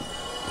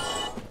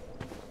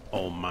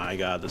 Oh my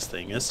god, this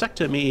thing is stuck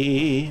to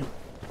me.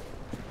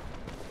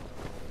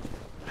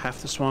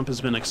 Half the swamp has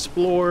been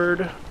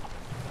explored.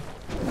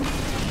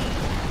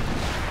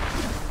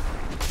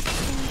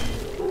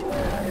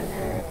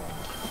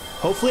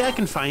 Hopefully I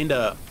can find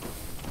a...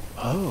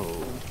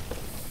 Oh.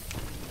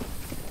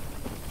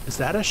 Is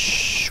that a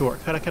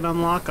shortcut I can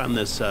unlock on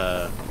this,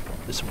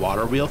 this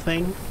water wheel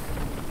thing?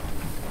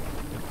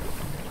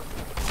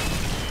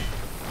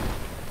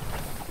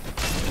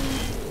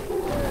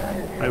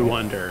 I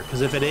wonder, because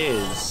if it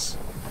is,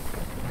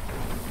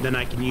 then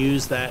I can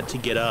use that to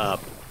get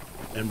up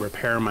and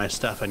repair my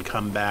stuff and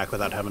come back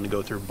without having to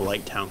go through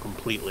Blight Town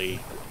completely.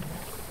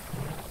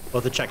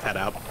 We'll have to check that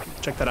out.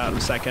 Check that out in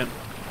a second.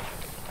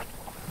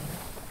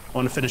 I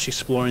want to finish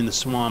exploring the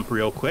swamp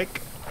real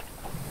quick.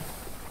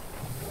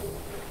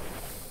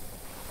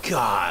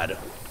 God.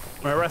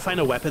 Whenever I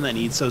find a weapon that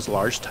needs those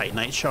large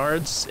Titanite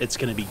shards, it's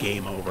going to be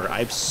game over. I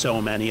have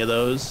so many of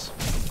those.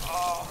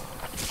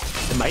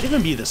 It might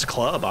even be this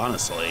club,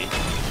 honestly.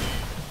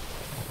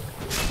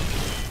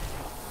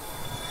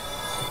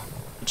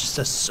 It just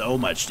does so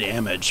much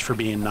damage for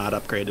being not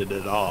upgraded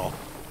at all.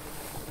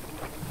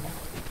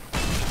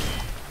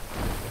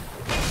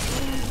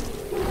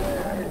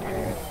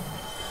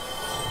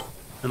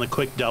 And the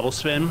quick double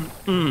spin.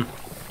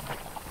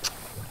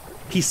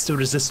 Piece de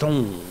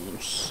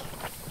resistance.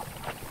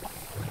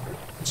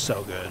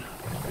 So good.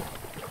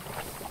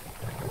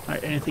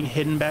 Alright, anything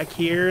hidden back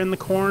here in the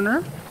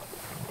corner?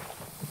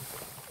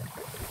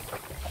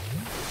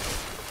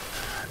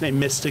 They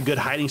missed a good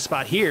hiding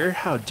spot here.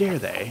 How dare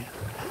they?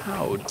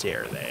 How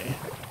dare they?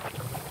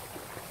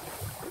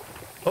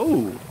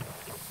 Oh.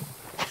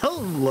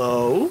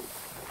 Hello.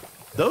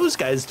 Those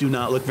guys do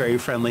not look very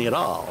friendly at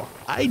all.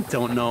 I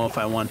don't know if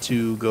I want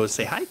to go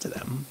say hi to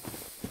them.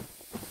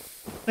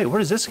 Wait, where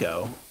does this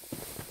go?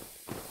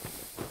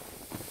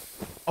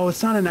 Oh,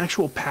 it's not an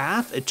actual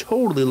path? It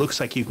totally looks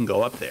like you can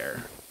go up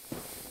there.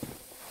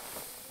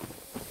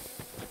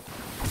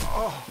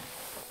 Oh.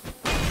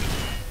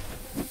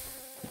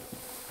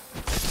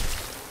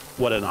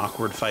 What an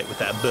awkward fight with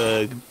that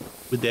bug.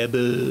 With that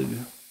bug.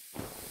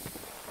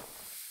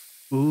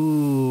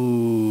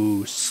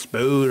 Ooh,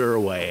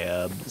 spooder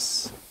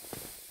webs.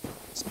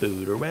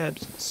 Spooder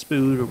webs,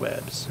 spooder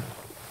webs.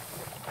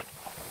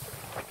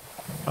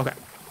 Okay,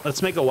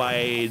 let's make a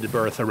wide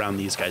berth around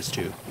these guys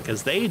too,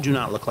 because they do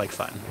not look like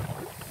fun.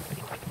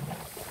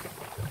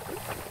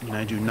 And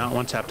I do not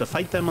want to have to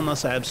fight them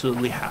unless I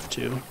absolutely have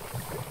to.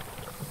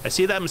 I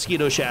see that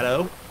mosquito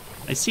shadow.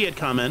 I see it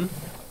coming.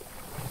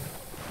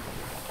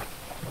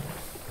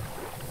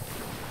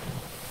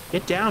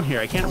 Get down here,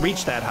 I can't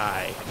reach that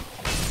high.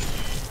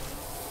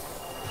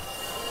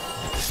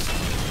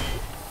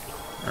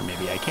 Or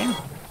maybe I can.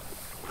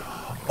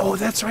 Oh,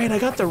 that's right, I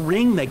got the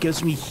ring that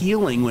gives me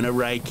healing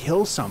whenever I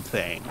kill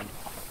something.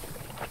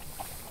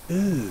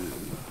 Ooh,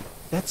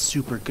 that's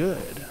super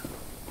good.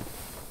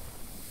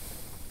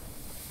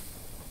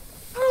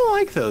 I don't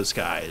like those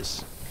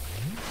guys.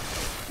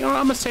 You know what,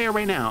 I'm gonna say it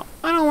right now.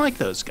 I don't like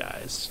those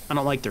guys. I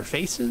don't like their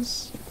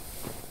faces.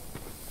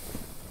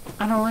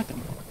 I don't like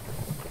them.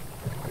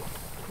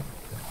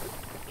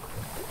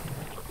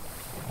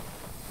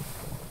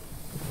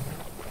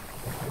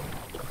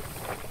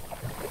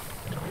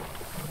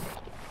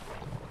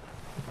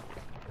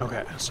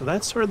 Okay, so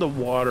that's where the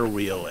water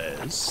wheel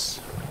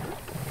is.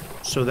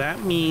 So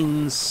that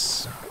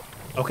means...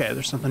 Okay,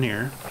 there's something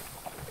here.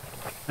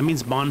 That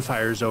means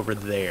bonfire's over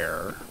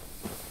there.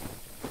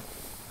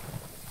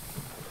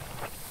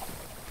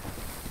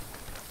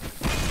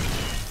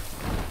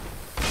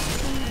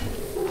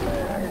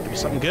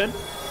 Something good?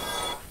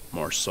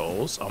 More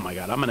souls. Oh my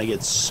god, I'm gonna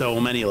get so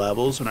many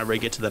levels whenever I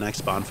get to the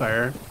next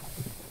bonfire.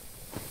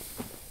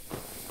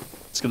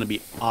 It's gonna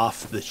be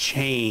off the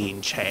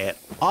chain, chat.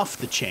 Off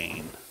the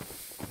chain.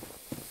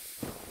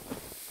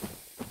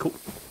 Cool.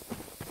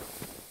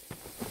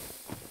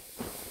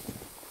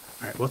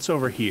 Alright, what's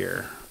over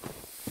here?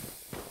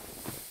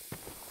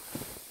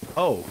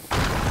 Oh.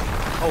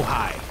 Oh,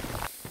 hi.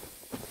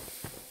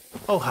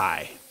 Oh,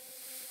 hi.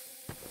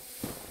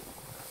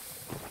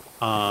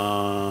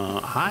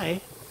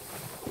 Hi.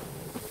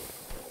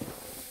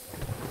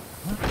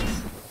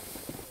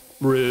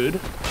 Rude.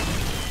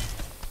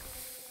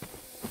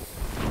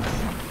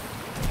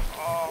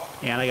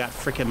 And I got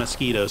frickin'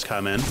 mosquitoes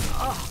coming.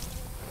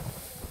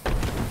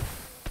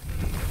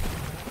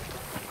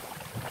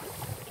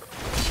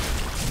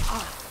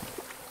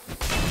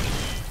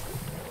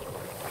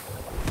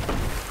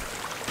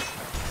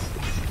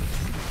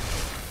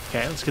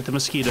 Okay, let's get the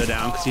mosquito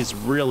down because he's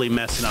really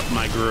messing up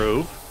my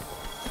groove.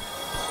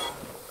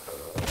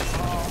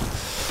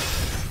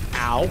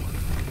 Ow.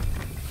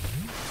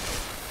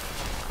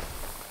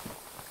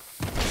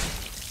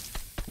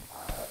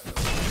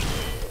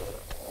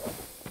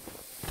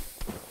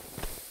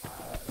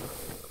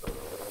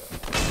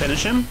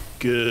 Finish him?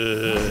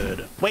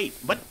 Good. Wait,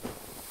 what?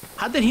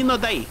 How did he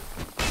not die?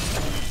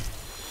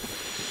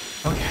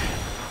 Okay.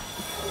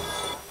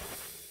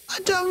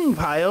 A dung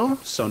pile.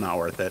 So not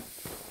worth it.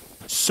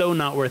 So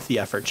not worth the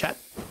effort, chat.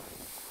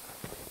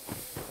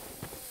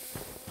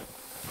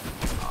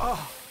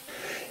 Oh.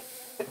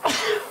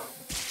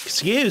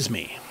 Excuse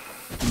me.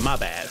 My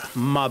bad.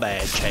 My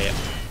bad, chat.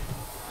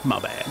 My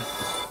bad.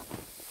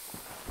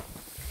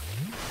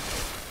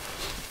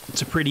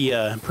 It's a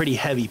pretty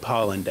heavy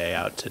pollen day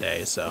out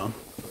today, so.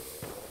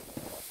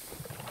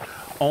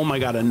 Oh my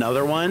god,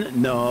 another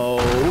one? No,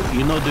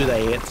 you no do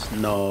that.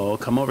 No,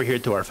 come over here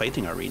to our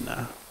fighting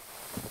arena.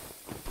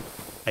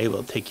 I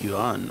will take you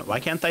on. Why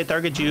can't I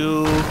target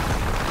you?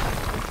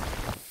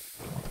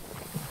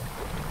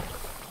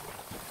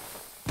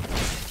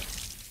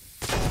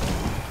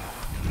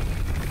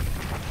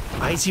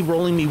 Why is he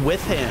rolling me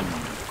with him?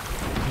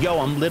 Yo,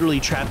 I'm literally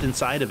trapped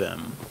inside of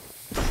him.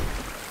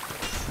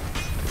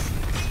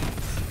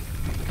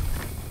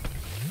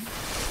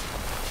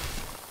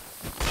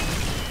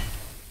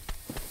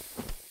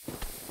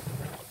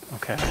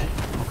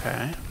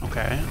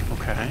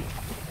 Okay.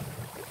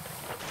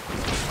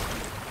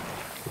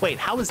 Wait,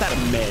 how is that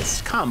a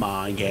miss? Come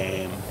on,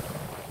 game.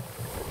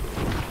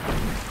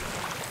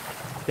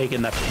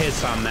 Taking the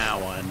piss on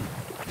that one.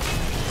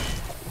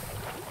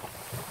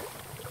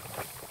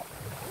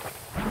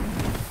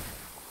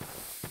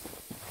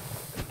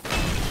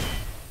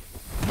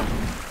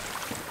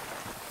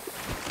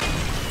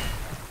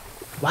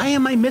 Why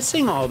am I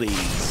missing all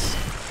these?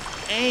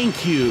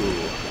 Thank you.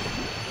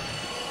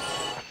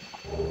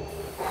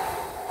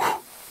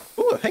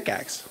 Ooh, a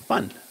pickaxe.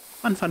 Fun.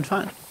 Fun.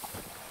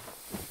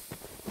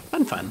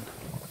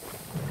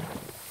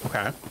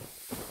 Okay.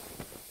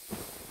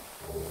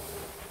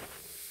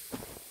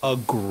 A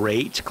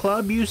great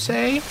club, you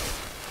say?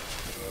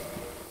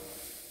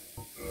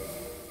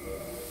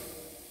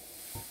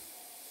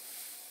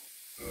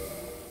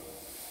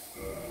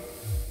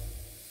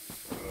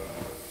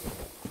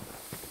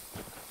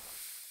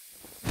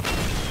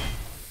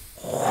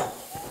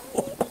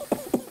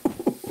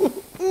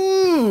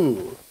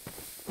 Ooh.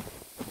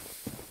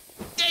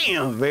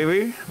 Damn,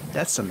 baby.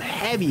 That's some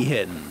heavy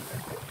hitting.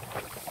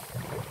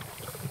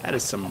 That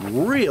is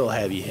some real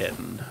heavy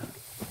hitting.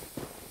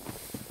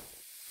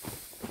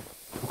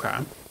 Okay.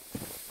 All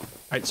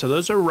right, so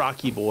those are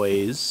Rocky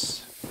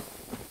Boys.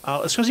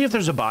 Let's go see if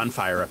there's a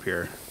bonfire up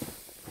here.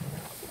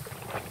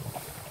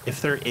 If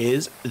there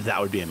is,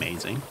 that would be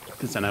amazing,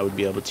 because then I would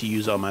be able to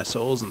use all my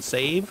souls and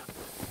save.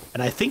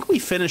 And I think we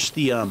finished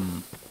the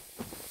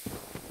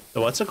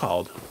what's it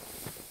called?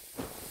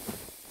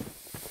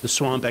 The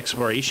swamp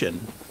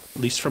exploration,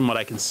 at least from what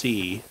I can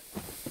see.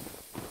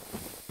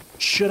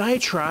 Should I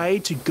try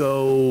to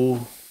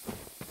go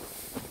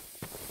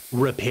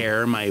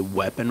repair my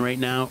weapon right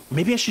now?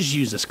 Maybe I should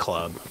use this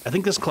club. I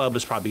think this club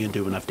is probably gonna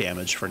do enough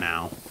damage for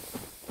now.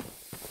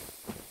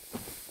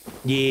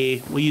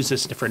 Yeah, we'll use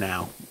this for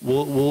now.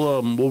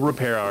 We'll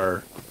repair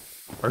our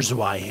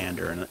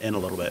Zweihander in a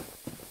little bit.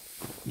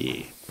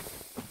 Yeah.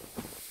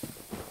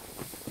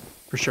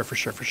 For sure, for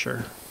sure, for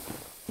sure.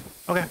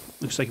 Okay,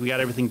 looks like we got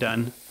everything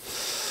done.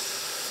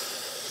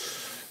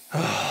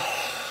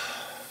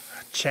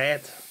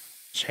 Chat.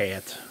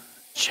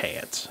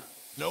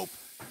 Nope.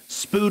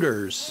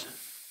 Spooters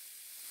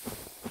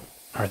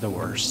are the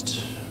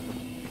worst.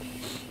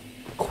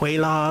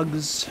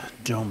 Quailog's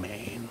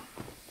domain.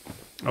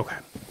 Okay.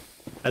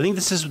 I think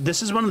this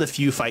is one of the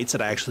few fights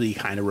that I actually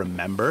kind of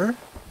remember,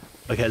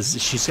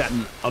 because she's got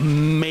an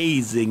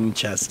amazing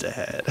chest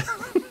ahead.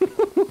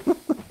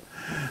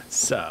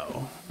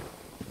 So,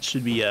 it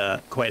should be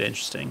quite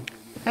interesting.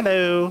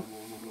 Hello.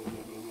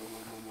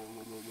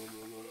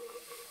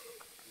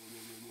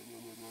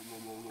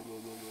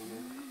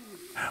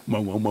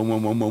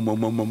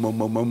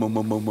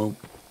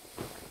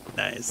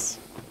 Nice.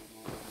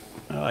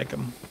 I like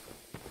him.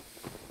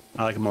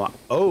 I like him a lot.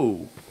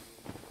 Oh.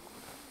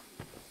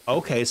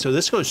 Okay, so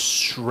this goes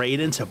straight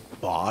into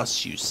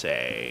boss, you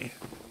say?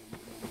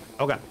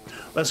 Okay,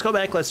 let's go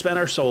back. Let's spend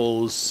our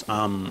souls.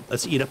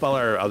 Let's eat up all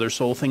our other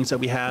soul things that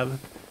we have,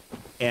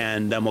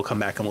 and then we'll come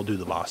back and we'll do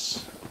the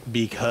boss,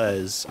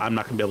 because I'm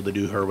not gonna be able to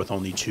do her with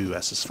only 2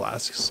 SS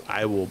flasks.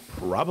 I will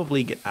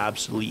probably get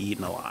absolutely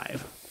eaten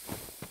alive.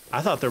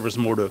 I thought there was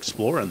more to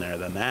explore in there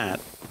than that.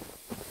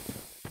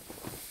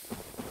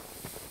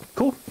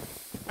 Cool.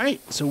 All right,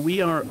 so we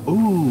are.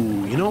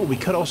 Ooh, you know what we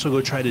could also go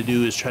try to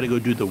do is try to go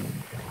do the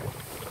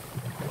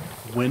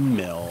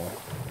windmill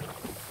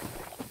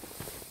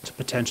to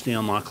potentially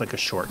unlock like a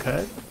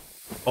shortcut.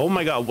 Oh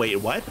my god,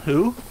 wait, what?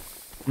 Who?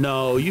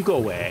 No, you go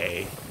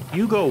away.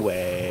 You go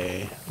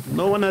away.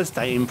 No one has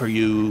time for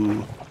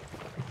you.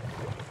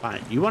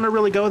 Fine. You want to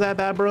really go that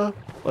bad, bro?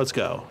 Let's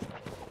go.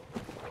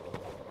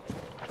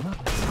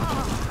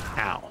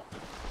 Ow.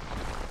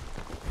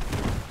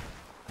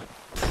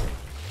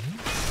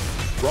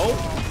 Roll.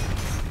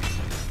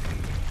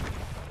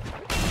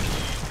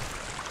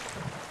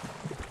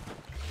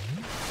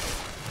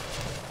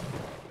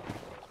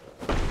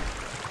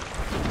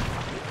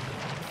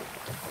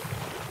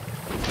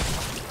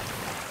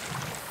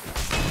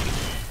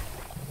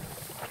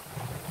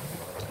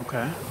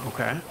 Okay,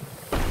 okay.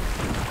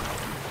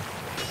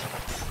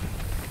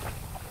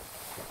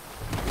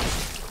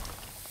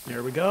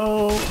 There we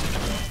go.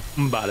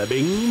 Bada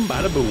bing,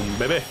 bada boom,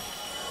 baby.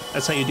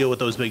 That's how you deal with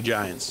those big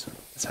giants.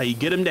 That's how you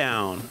get them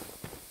down.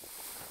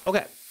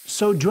 Okay,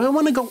 so do I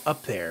want to go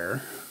up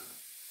there?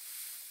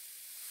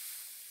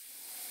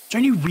 Is there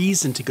any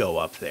reason to go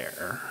up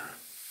there?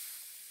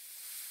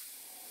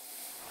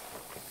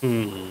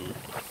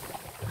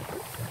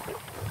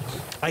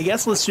 I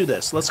guess let's do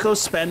this. Let's go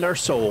spend our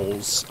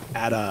souls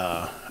at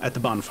the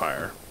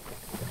bonfire.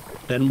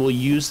 Then we'll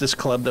use this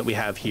club that we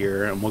have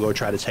here, and we'll go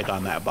try to take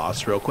on that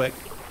boss real quick.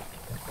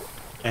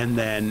 And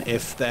then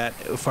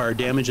if our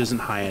damage isn't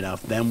high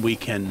enough, then we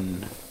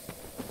can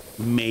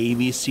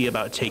maybe see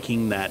about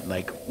taking that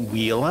like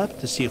wheel up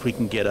to see if we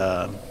can get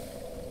a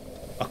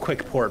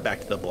quick port back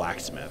to the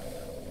blacksmith.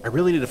 I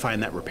really need to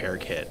find that repair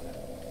kit.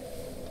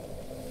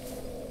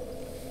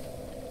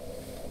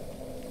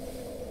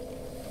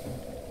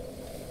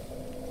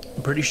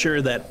 I'm pretty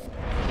sure that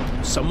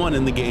someone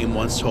in the game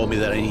once told me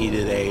that I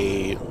needed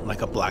a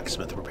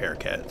blacksmith repair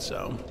kit,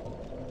 so.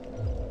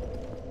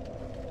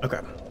 Okay,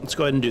 let's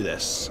go ahead and do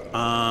this.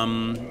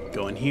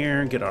 Go in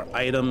here, get our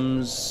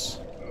items,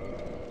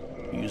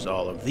 use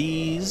all of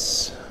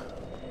these.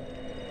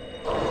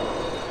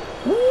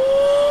 Woo!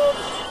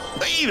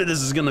 Baby,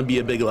 this is gonna be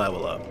a big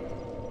level up.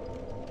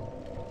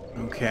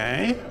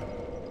 Okay.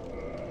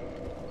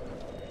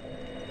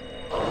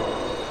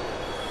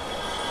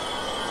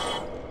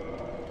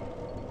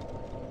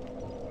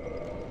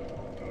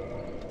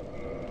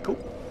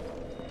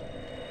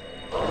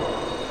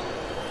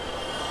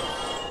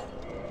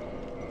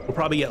 We'll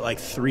probably get like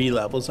 3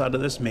 levels out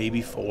of this,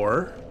 maybe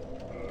 4.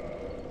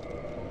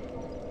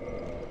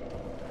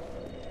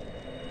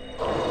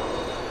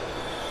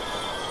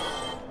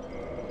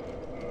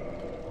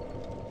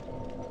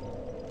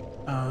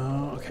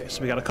 Okay,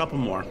 so we got a couple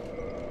more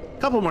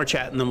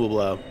chat, and then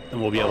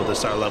we'll be able to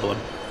start leveling.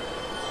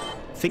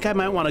 I think I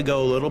might want to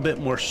go a little bit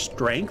more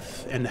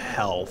strength and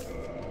health.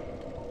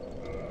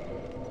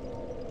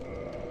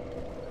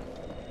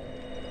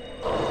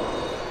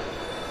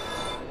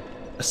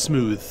 A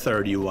smooth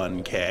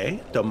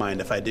 31K. Don't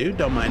mind if I do.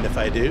 Don't mind if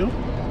I do.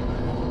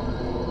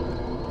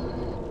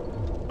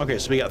 Okay,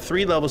 so we got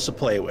 3 levels to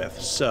play with.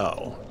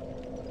 So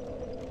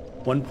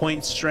 1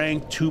 point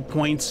strength, 2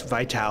 points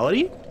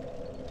vitality.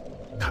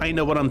 Kind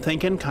of what I'm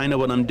thinking, kind of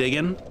what I'm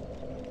digging.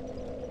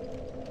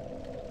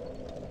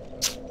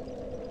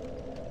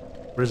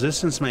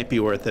 Resistance might be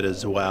worth it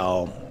as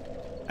well.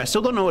 I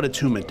still don't know what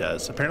attunement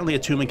does. Apparently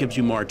attunement gives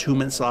you more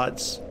attunement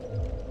slots,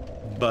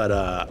 but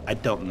I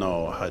don't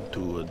know how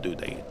to do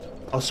that.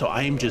 Also,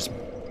 I am just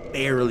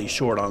barely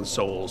short on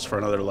souls for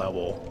another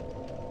level.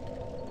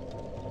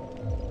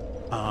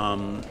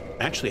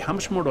 Actually, how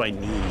much more do I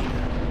need?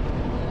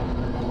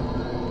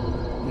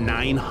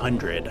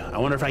 900. I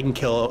wonder if I can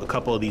kill a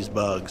couple of these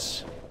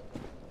bugs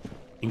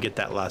and get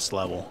that last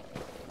level.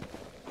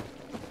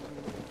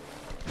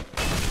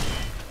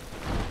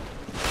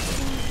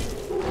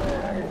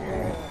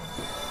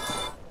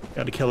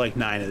 Got to kill like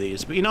 9 of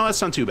these, but you know,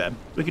 that's not too bad.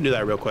 We can do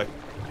that real quick.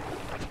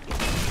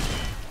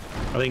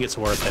 I think it's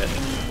worth it.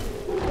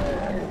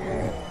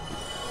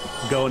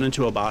 Going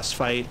into a boss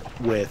fight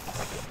with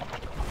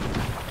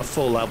a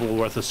full level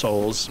worth of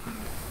souls,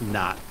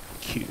 not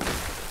cute.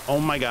 Oh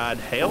my god,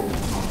 hail.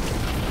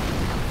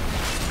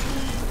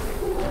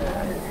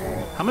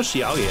 How much do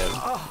y'all give?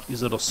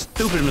 These little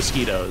stupid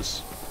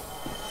mosquitoes.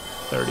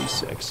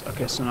 36.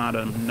 Okay, so not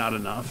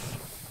enough.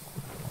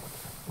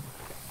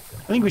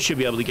 I think we should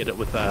be able to get it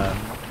with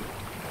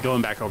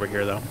going back over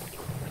here, though.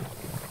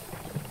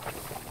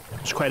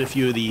 There's quite a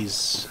few of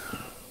these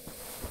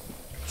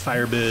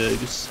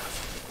firebugs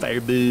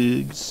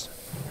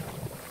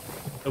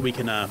that we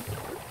can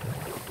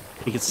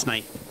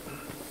snipe.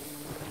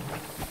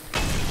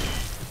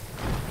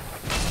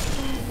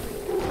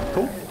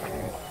 Cool.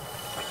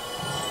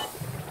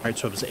 All right,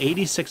 so it was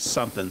 86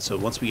 something. So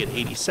once we get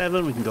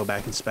 87, we can go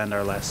back and spend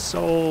our last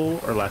soul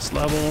or last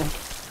level.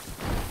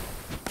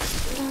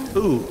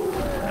 Ooh,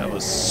 that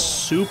was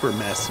super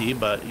messy,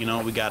 but you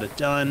know, we got it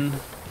done.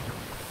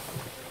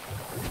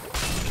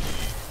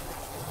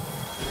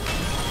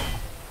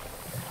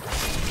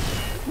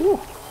 Woo.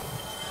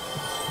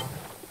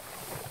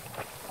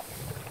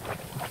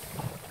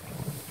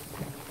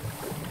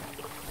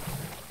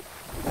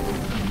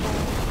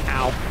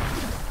 Ow.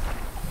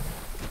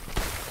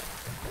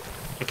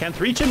 I can't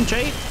reach him,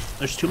 Jay.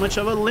 There's too much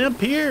of a limp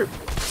here.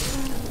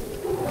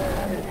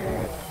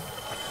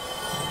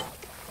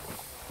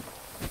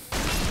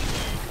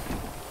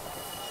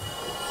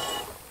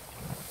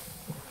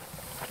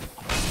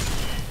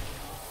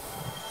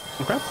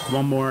 Okay,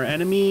 one more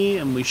enemy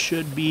and we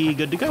should be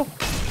good to go.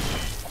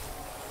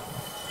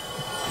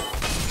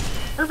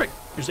 Perfect.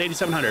 Here's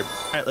 8,700. All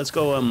right, let's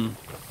go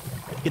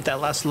get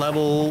that last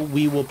level.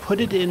 We will put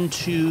it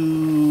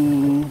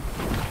into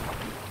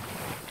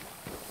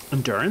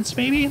endurance,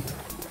 maybe?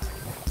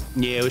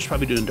 Yeah, we should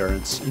probably do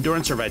endurance.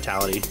 Endurance or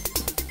vitality.